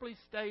be simply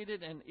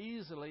stated and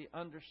easily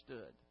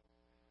understood.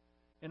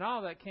 And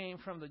all that came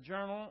from the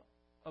Journal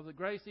of the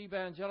Grace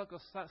Evangelical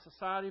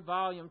Society,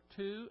 Volume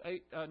 2,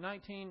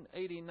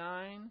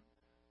 1989,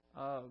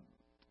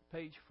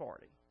 page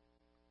 40.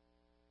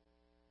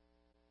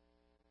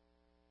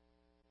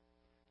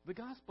 The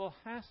gospel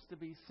has to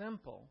be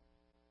simple.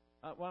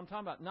 What I'm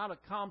talking about, not a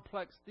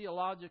complex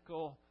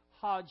theological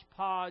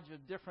hodgepodge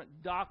of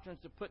different doctrines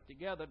to put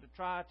together to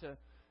try to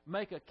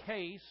make a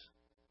case.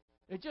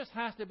 It just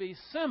has to be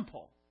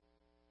simple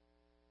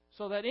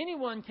so that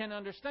anyone can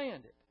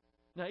understand it.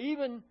 Now,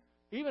 even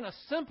a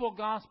simple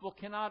gospel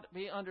cannot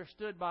be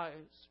understood by a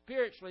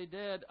spiritually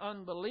dead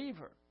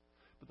unbeliever.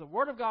 But the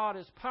Word of God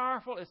is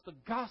powerful. It's the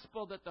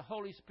gospel that the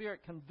Holy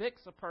Spirit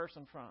convicts a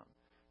person from.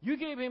 You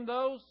give him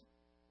those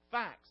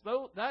facts,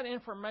 that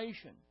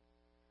information,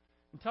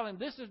 and tell him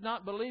this is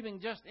not believing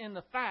just in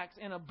the facts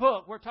in a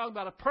book. We're talking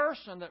about a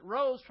person that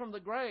rose from the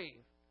grave.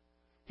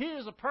 He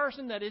is a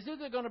person that is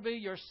either going to be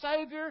your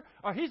Savior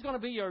or He's going to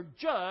be your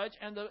judge,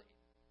 and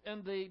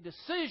the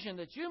decision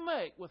that you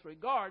make with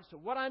regards to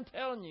what I'm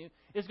telling you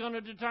is going to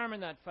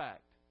determine that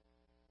fact.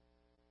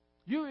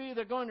 You're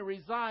either going to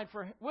reside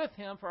with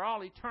Him for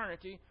all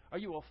eternity, or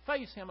you will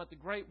face Him at the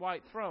great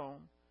white throne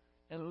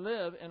and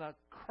live in a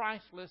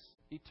Christless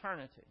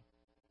eternity.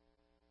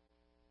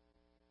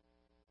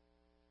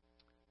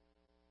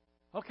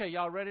 Okay,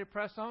 y'all ready to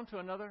press on to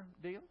another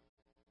deal?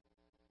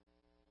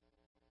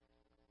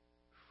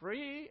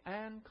 Free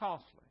and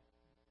costly.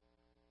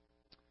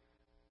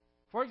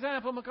 For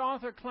example,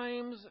 MacArthur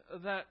claims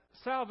that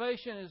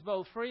salvation is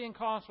both free and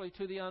costly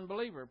to the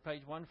unbeliever,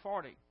 page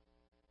 140.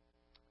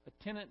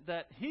 A tenet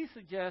that he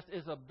suggests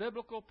is a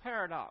biblical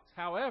paradox.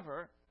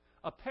 However,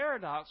 a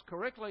paradox,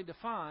 correctly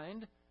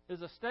defined,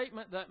 is a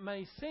statement that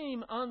may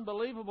seem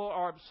unbelievable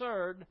or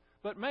absurd,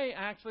 but may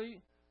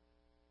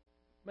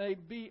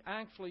be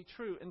actually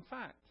true in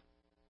fact.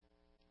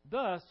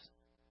 Thus,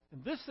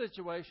 in this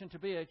situation, to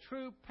be a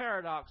true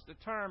paradox, the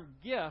term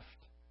gift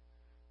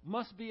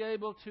must be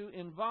able to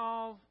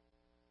involve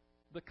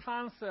the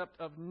concept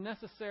of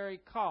necessary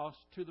cost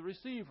to the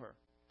receiver.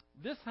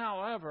 This,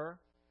 however,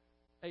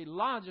 a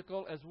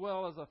logical as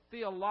well as a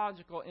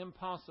theological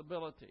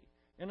impossibility.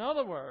 In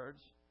other words,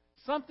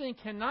 something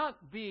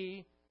cannot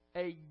be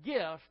a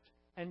gift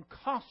and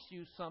cost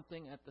you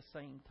something at the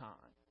same time.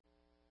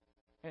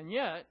 And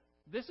yet,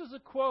 this is a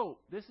quote.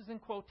 This is in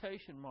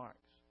quotation marks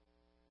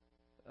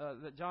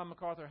that John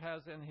MacArthur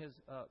has in his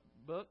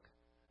book.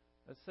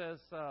 It says,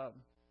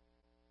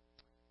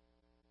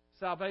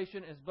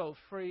 salvation is both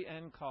free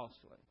and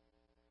costly.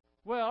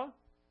 Well,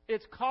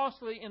 it's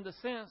costly in the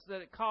sense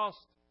that it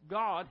costs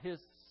God His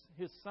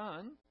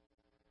Son.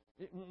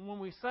 When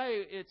we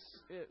say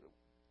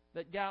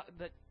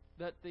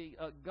that the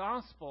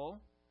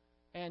gospel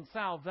and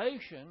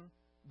salvation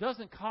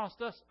doesn't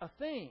cost us a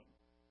thing.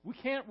 We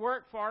can't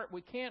work for it.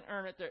 We can't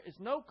earn it. There is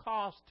no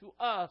cost to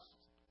us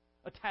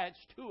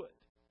attached to it.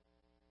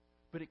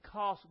 But it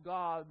costs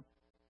God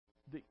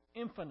the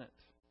infinite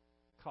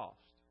cost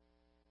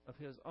of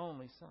His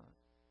only Son.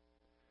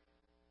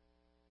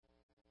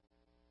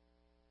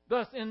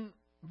 Thus, in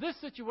this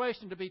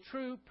situation, to be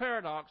true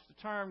paradox,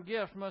 the term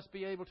gift must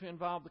be able to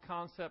involve the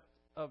concept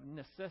of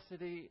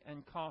necessity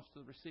and cost to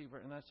the receiver,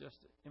 and that's just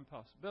an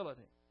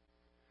impossibility.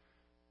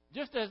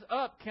 Just as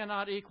up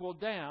cannot equal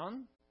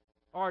down,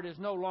 or it is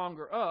no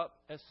longer up,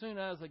 as soon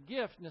as a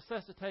gift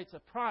necessitates a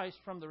price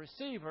from the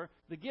receiver,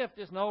 the gift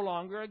is no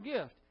longer a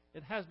gift.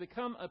 It has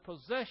become a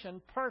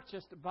possession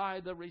purchased by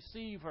the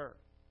receiver.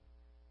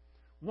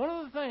 One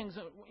of the things,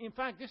 in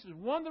fact, this is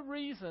one of the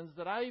reasons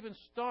that I even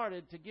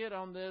started to get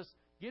on this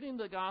Getting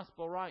the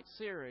Gospel Right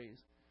series,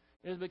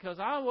 is because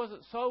I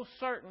wasn't so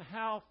certain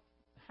how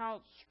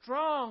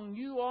strong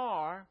you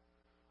are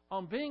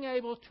on being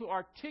able to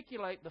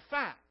articulate the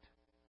fact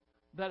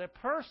that a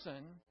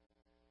person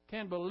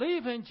can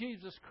believe in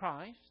Jesus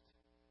Christ,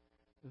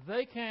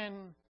 they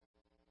can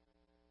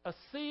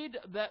accede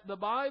that the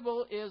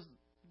Bible is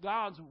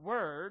God's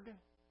Word,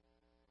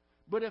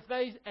 but if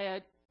they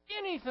add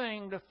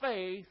anything to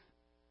faith,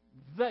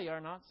 they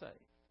are not saved.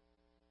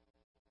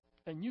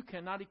 And you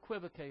cannot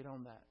equivocate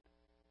on that.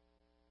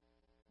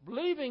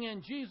 Believing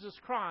in Jesus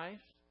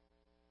Christ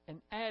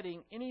and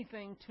adding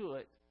anything to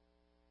it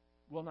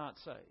will not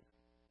save.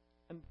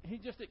 And he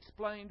just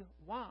explained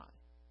why.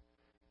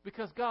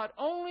 Because God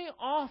only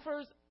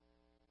offers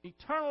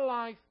eternal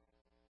life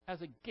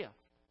as a gift.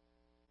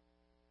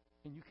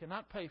 And you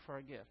cannot pay for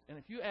a gift. And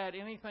if you add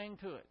anything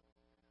to it,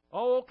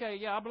 oh, okay,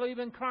 yeah, I believe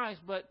in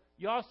Christ, but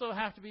you also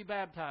have to be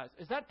baptized.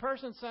 Is that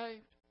person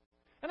saved?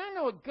 And I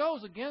know it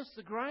goes against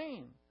the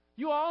grain.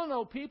 You all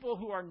know people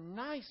who are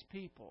nice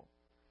people,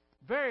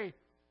 very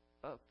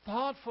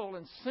thoughtful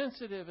and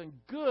sensitive and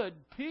good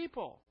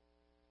people.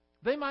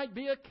 They might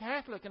be a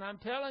Catholic, and I'm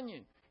telling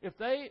you, if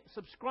they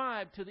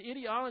subscribe to the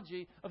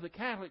ideology of the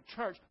Catholic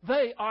Church,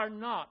 they are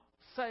not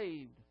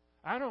saved.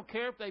 I don't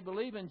care if they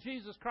believe in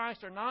Jesus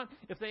Christ or not.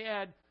 If they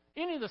add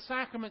any of the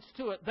sacraments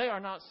to it, they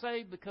are not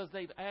saved because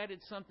they've added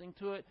something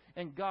to it,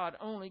 and God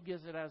only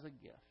gives it as a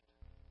gift.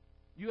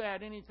 You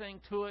add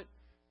anything to it,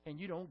 and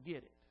you don't get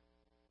it.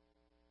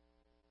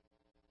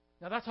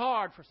 Now, that's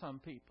hard for some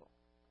people.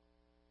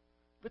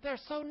 But they're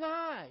so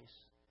nice.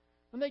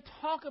 When they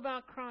talk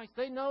about Christ,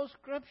 they know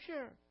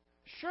Scripture.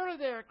 Surely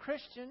they're a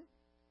Christian.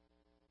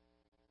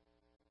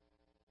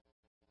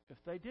 If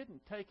they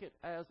didn't take it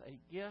as a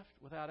gift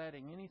without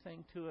adding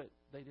anything to it,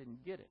 they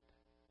didn't get it.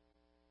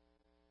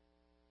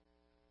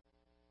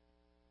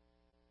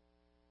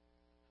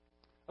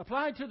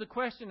 Applied to the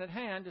question at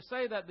hand, to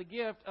say that the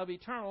gift of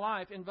eternal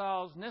life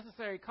involves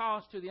necessary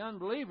cost to the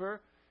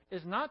unbeliever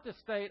is not to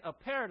state a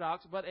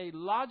paradox, but a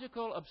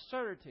logical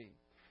absurdity.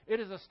 It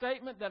is a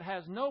statement that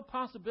has no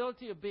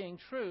possibility of being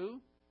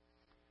true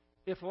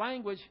if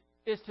language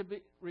is to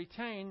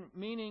retain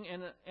meaning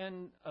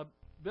and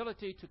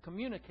ability to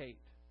communicate.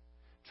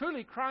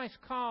 Truly, Christ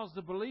calls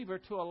the believer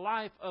to a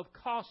life of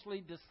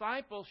costly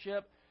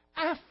discipleship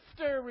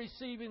after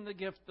receiving the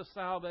gift of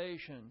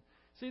salvation.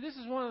 See, this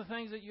is one of the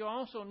things that you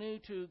also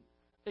need to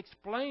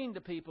explain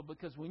to people,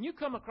 because when you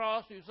come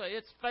across, you say,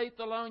 it's faith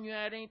alone, you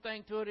add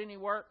anything to it, any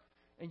work,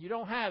 and you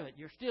don't have it.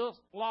 You're still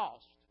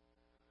lost.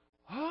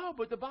 Oh,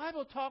 but the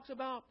Bible talks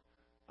about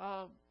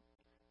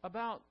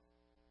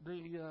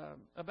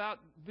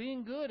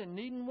being good and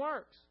needing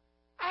works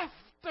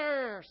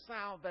after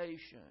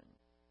salvation.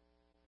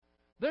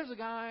 There's a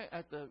guy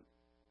at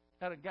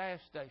a gas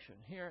station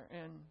here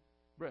in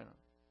Brenham,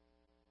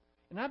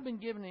 and I've been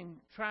giving him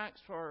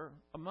tracts for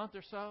a month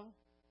or so.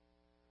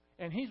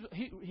 And he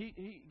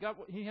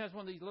has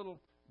one of these little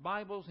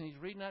Bibles, and he's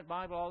reading that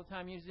Bible all the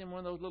time. He's in one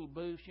of those little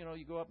booths, you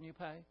go up and you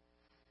pay.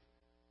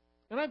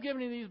 And I've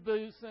given him these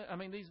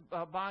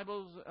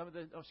Bibles,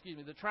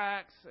 the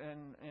tracts,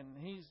 and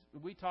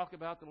we talk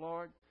about the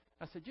Lord.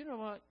 I said, you know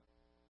what?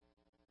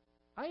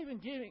 I even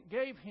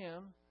gave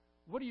him,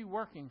 what are you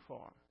working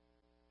for?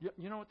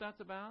 You know what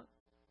that's about?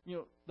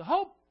 The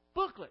whole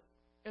booklet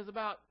is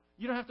about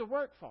you don't have to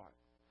work for it.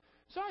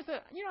 So I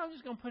said, I'm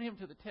just going to put him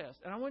to the test.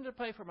 And I wanted to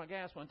pay for my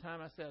gas one time.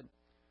 I said,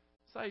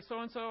 say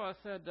so-and-so. I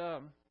said,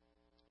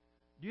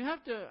 do you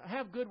have to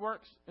have good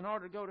works in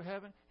order to go to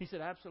heaven? He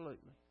said,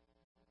 absolutely.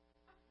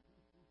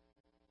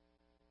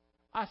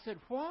 I said,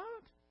 what?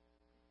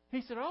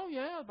 He said, oh,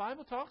 yeah, the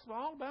Bible talks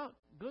all about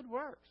good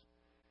works.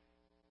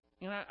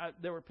 And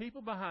there were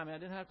people behind me. I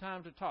didn't have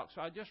time to talk.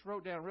 So I just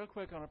wrote down real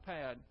quick on a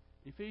pad,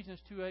 Ephesians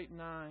 2:8 and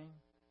 9,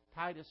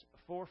 Titus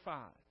 4:5.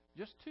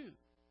 Just two.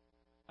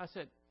 I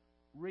said,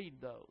 read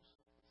those.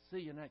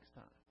 See you next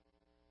time.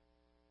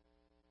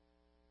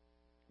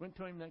 Went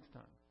to him next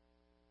time.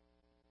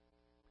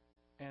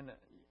 And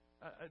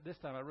this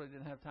time I really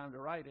didn't have time to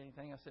write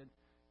anything. I said,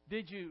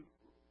 did you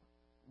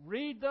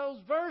read those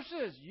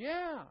verses?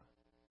 Yeah.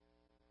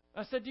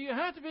 I said, do you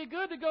have to be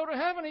good to go to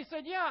heaven? He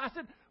said, yeah. I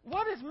said,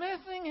 what is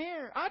missing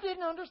here? I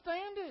didn't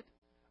understand it.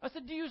 I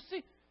said, do you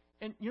see?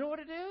 And you know what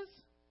it is?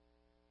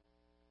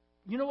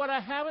 You know what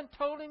I haven't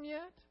told him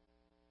yet?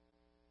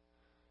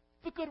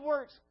 The good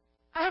works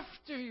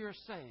after you're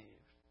saved.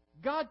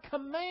 God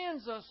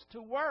commands us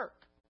to work,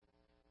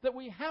 that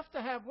we have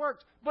to have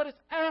works, but it's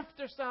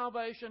after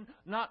salvation,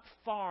 not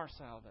for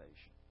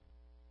salvation.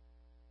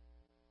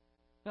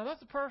 Now,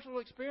 that's a personal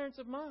experience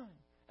of mine.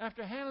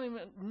 After handling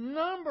a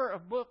number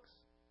of books,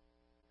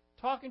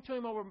 talking to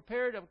him over a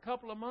period of a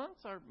couple of months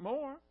or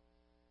more,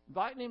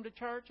 inviting him to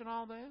church and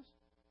all this,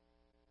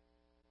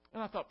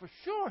 and I thought, for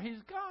sure,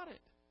 he's got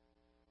it.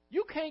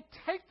 You can't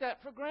take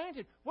that for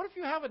granted. What if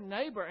you have a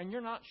neighbor and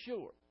you're not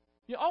sure?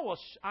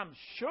 I'm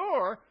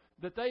sure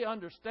that they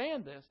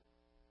understand this.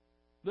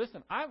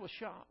 Listen, I was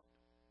shocked.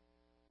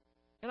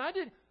 And I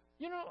did,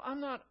 I'm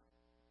not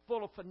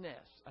full of finesse.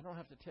 I don't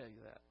have to tell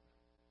you that.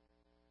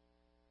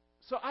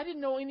 So I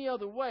didn't know any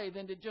other way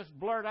than to just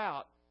blurt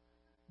out,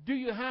 do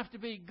you have to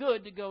be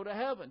good to go to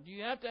heaven? Do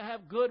you have to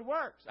have good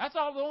works? That's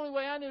all the only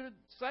way I knew to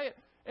say it.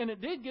 And it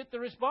did get the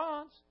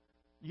response,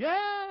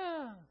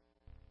 yeah.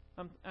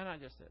 And I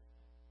just said,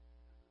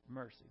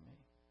 mercy me.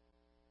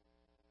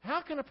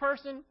 How can a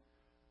person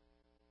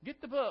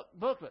get the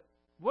booklet?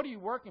 What are you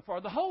working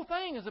for? The whole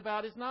thing is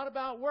it's not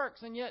about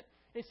works. And yet,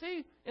 you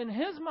see, in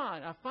his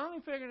mind, I finally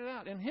figured it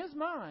out. In his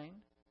mind,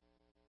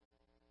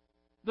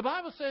 the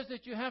Bible says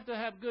that you have to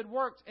have good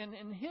works. And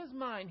in his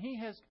mind, he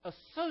has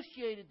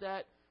associated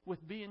that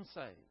with being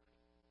saved.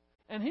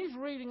 And he's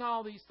reading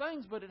all these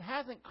things, but it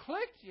hasn't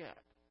clicked yet.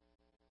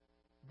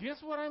 Guess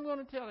what I'm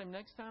going to tell him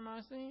next time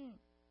I see him?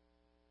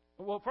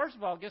 Well, first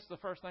of all, guess the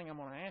first thing I'm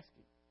going to ask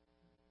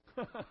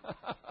him.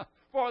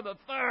 For the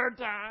third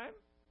time.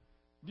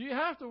 Do you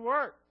have to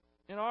work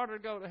in order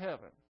to go to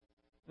heaven?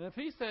 And if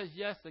he says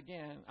yes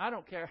again, I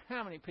don't care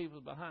how many people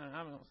are behind him.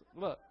 I'm going to say,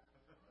 look,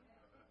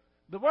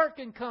 the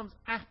working comes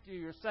after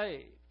you're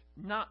saved,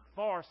 not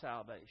for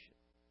salvation.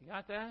 You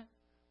got that?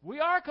 We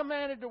are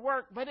commanded to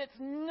work, but it's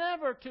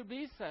never to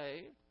be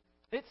saved.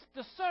 It's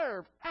to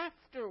serve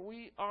after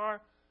we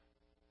are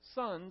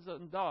sons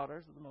and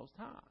daughters of the Most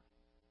High.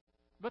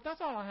 But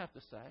that's all I have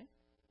to say.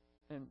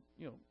 And,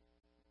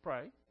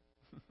 pray.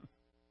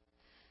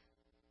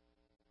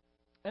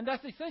 And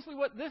that's essentially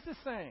what this is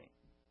saying.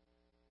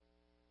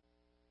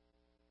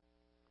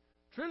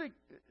 Truly,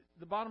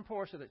 the bottom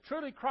portion of it.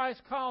 Truly,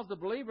 Christ calls the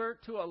believer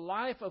to a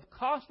life of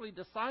costly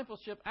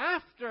discipleship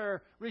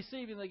after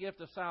receiving the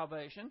gift of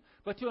salvation,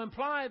 but to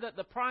imply that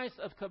the price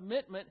of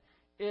commitment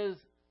is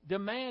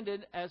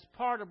demanded as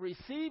part of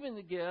receiving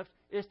the gift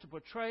is to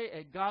portray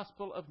a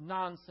gospel of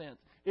nonsense.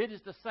 It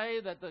is to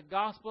say that the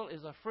gospel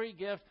is a free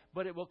gift,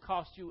 but it will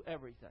cost you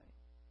everything.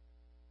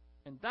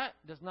 And that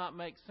does not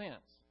make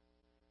sense.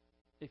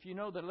 If you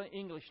know the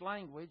English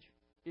language,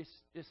 it's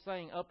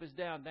saying up is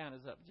down, down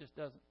is up. It just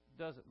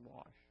doesn't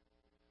wash.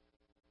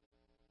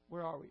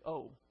 Where are we?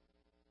 Oh,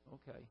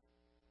 okay.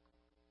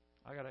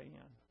 I got to end.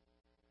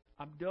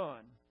 I'm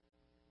done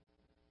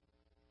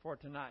for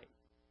tonight.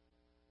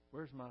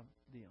 Where's my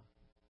deal?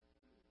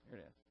 Here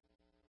it is.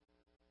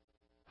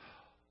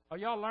 Are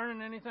y'all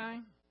learning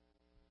anything?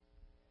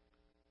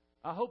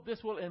 I hope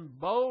this will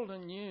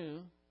embolden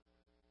you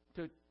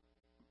to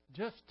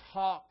just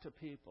talk to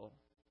people.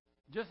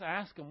 Just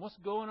ask them, what's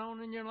going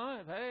on in your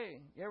life? Hey,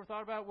 you ever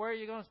thought about where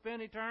you're going to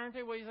spend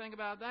eternity? What do you think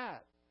about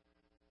that?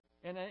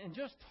 And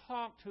just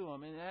talk to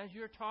them. And as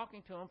you're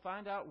talking to them,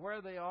 find out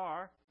where they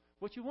are.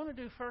 What you want to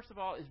do, first of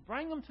all, is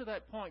bring them to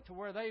that point to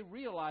where they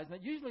realize, and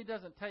it usually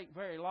doesn't take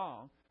very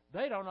long,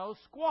 they don't know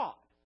squat.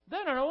 They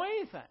don't know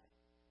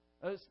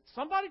anything.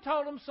 Somebody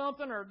told them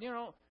something, or,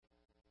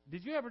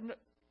 did you ever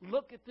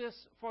look at this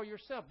for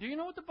yourself? Do you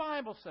know what the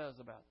Bible says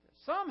about this?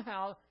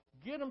 Somehow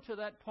get them to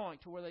that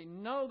point to where they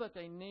know that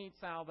they need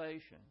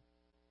salvation.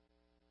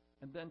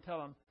 And then tell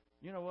them,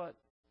 you know what?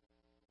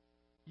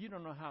 You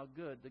don't know how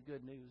good the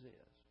good news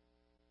is.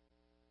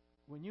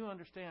 When you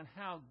understand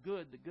how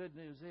good the good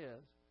news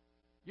is,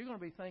 you're going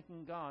to be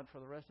thanking God for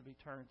the rest of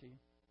eternity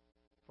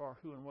for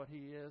who and what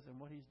He is and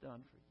what He's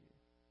done for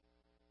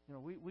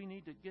you. We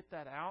need to get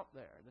that out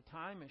there. The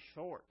time is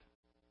short.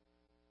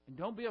 And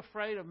don't be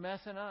afraid of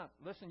messing up.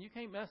 Listen, you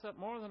can't mess up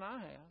more than I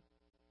have.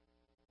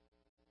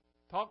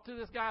 Talked to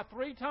this guy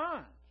 3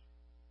 times,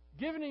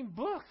 giving him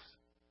books,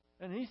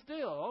 and he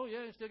still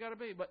got to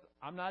be. But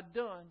I'm not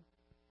done.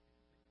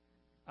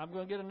 I'm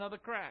going to get another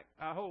crack,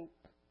 I hope.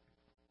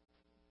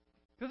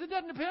 Because it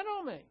doesn't depend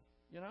on me,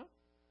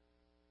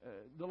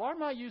 The Lord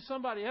might use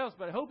somebody else,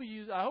 but I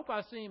hope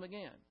I see Him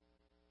again.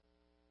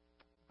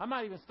 I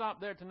might even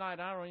stop there tonight.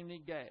 I don't even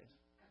need gas.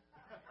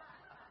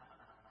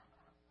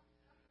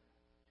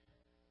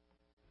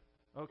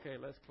 Okay,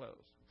 let's close.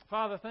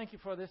 Father, thank you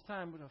for this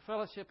time to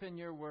fellowship in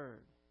your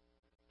word,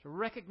 to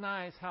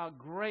recognize how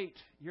great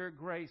your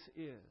grace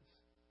is,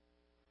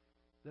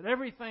 that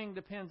everything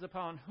depends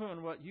upon who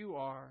and what you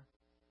are.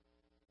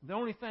 The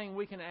only thing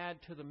we can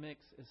add to the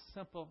mix is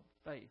simple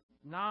faith,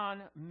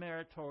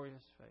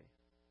 non-meritorious faith.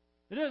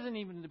 It doesn't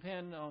even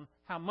depend on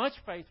how much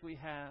faith we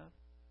have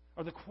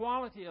or the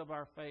quality of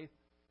our faith.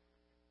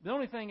 The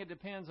only thing it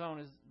depends on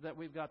is that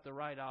we've got the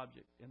right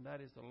object, and that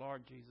is the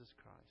Lord Jesus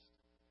Christ.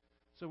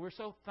 So we're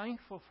so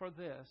thankful for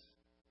this,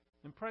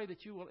 and pray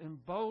that you will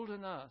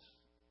embolden us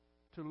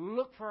to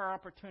look for our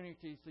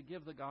opportunities to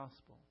give the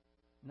gospel.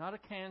 Not a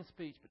canned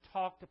speech, but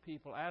talk to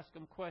people, ask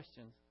them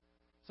questions,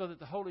 so that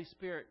the Holy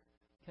Spirit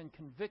can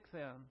convict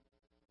them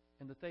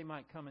and that they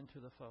might come into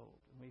the fold.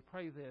 And we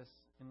pray this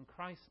in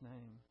Christ's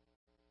name.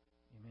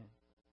 Amen.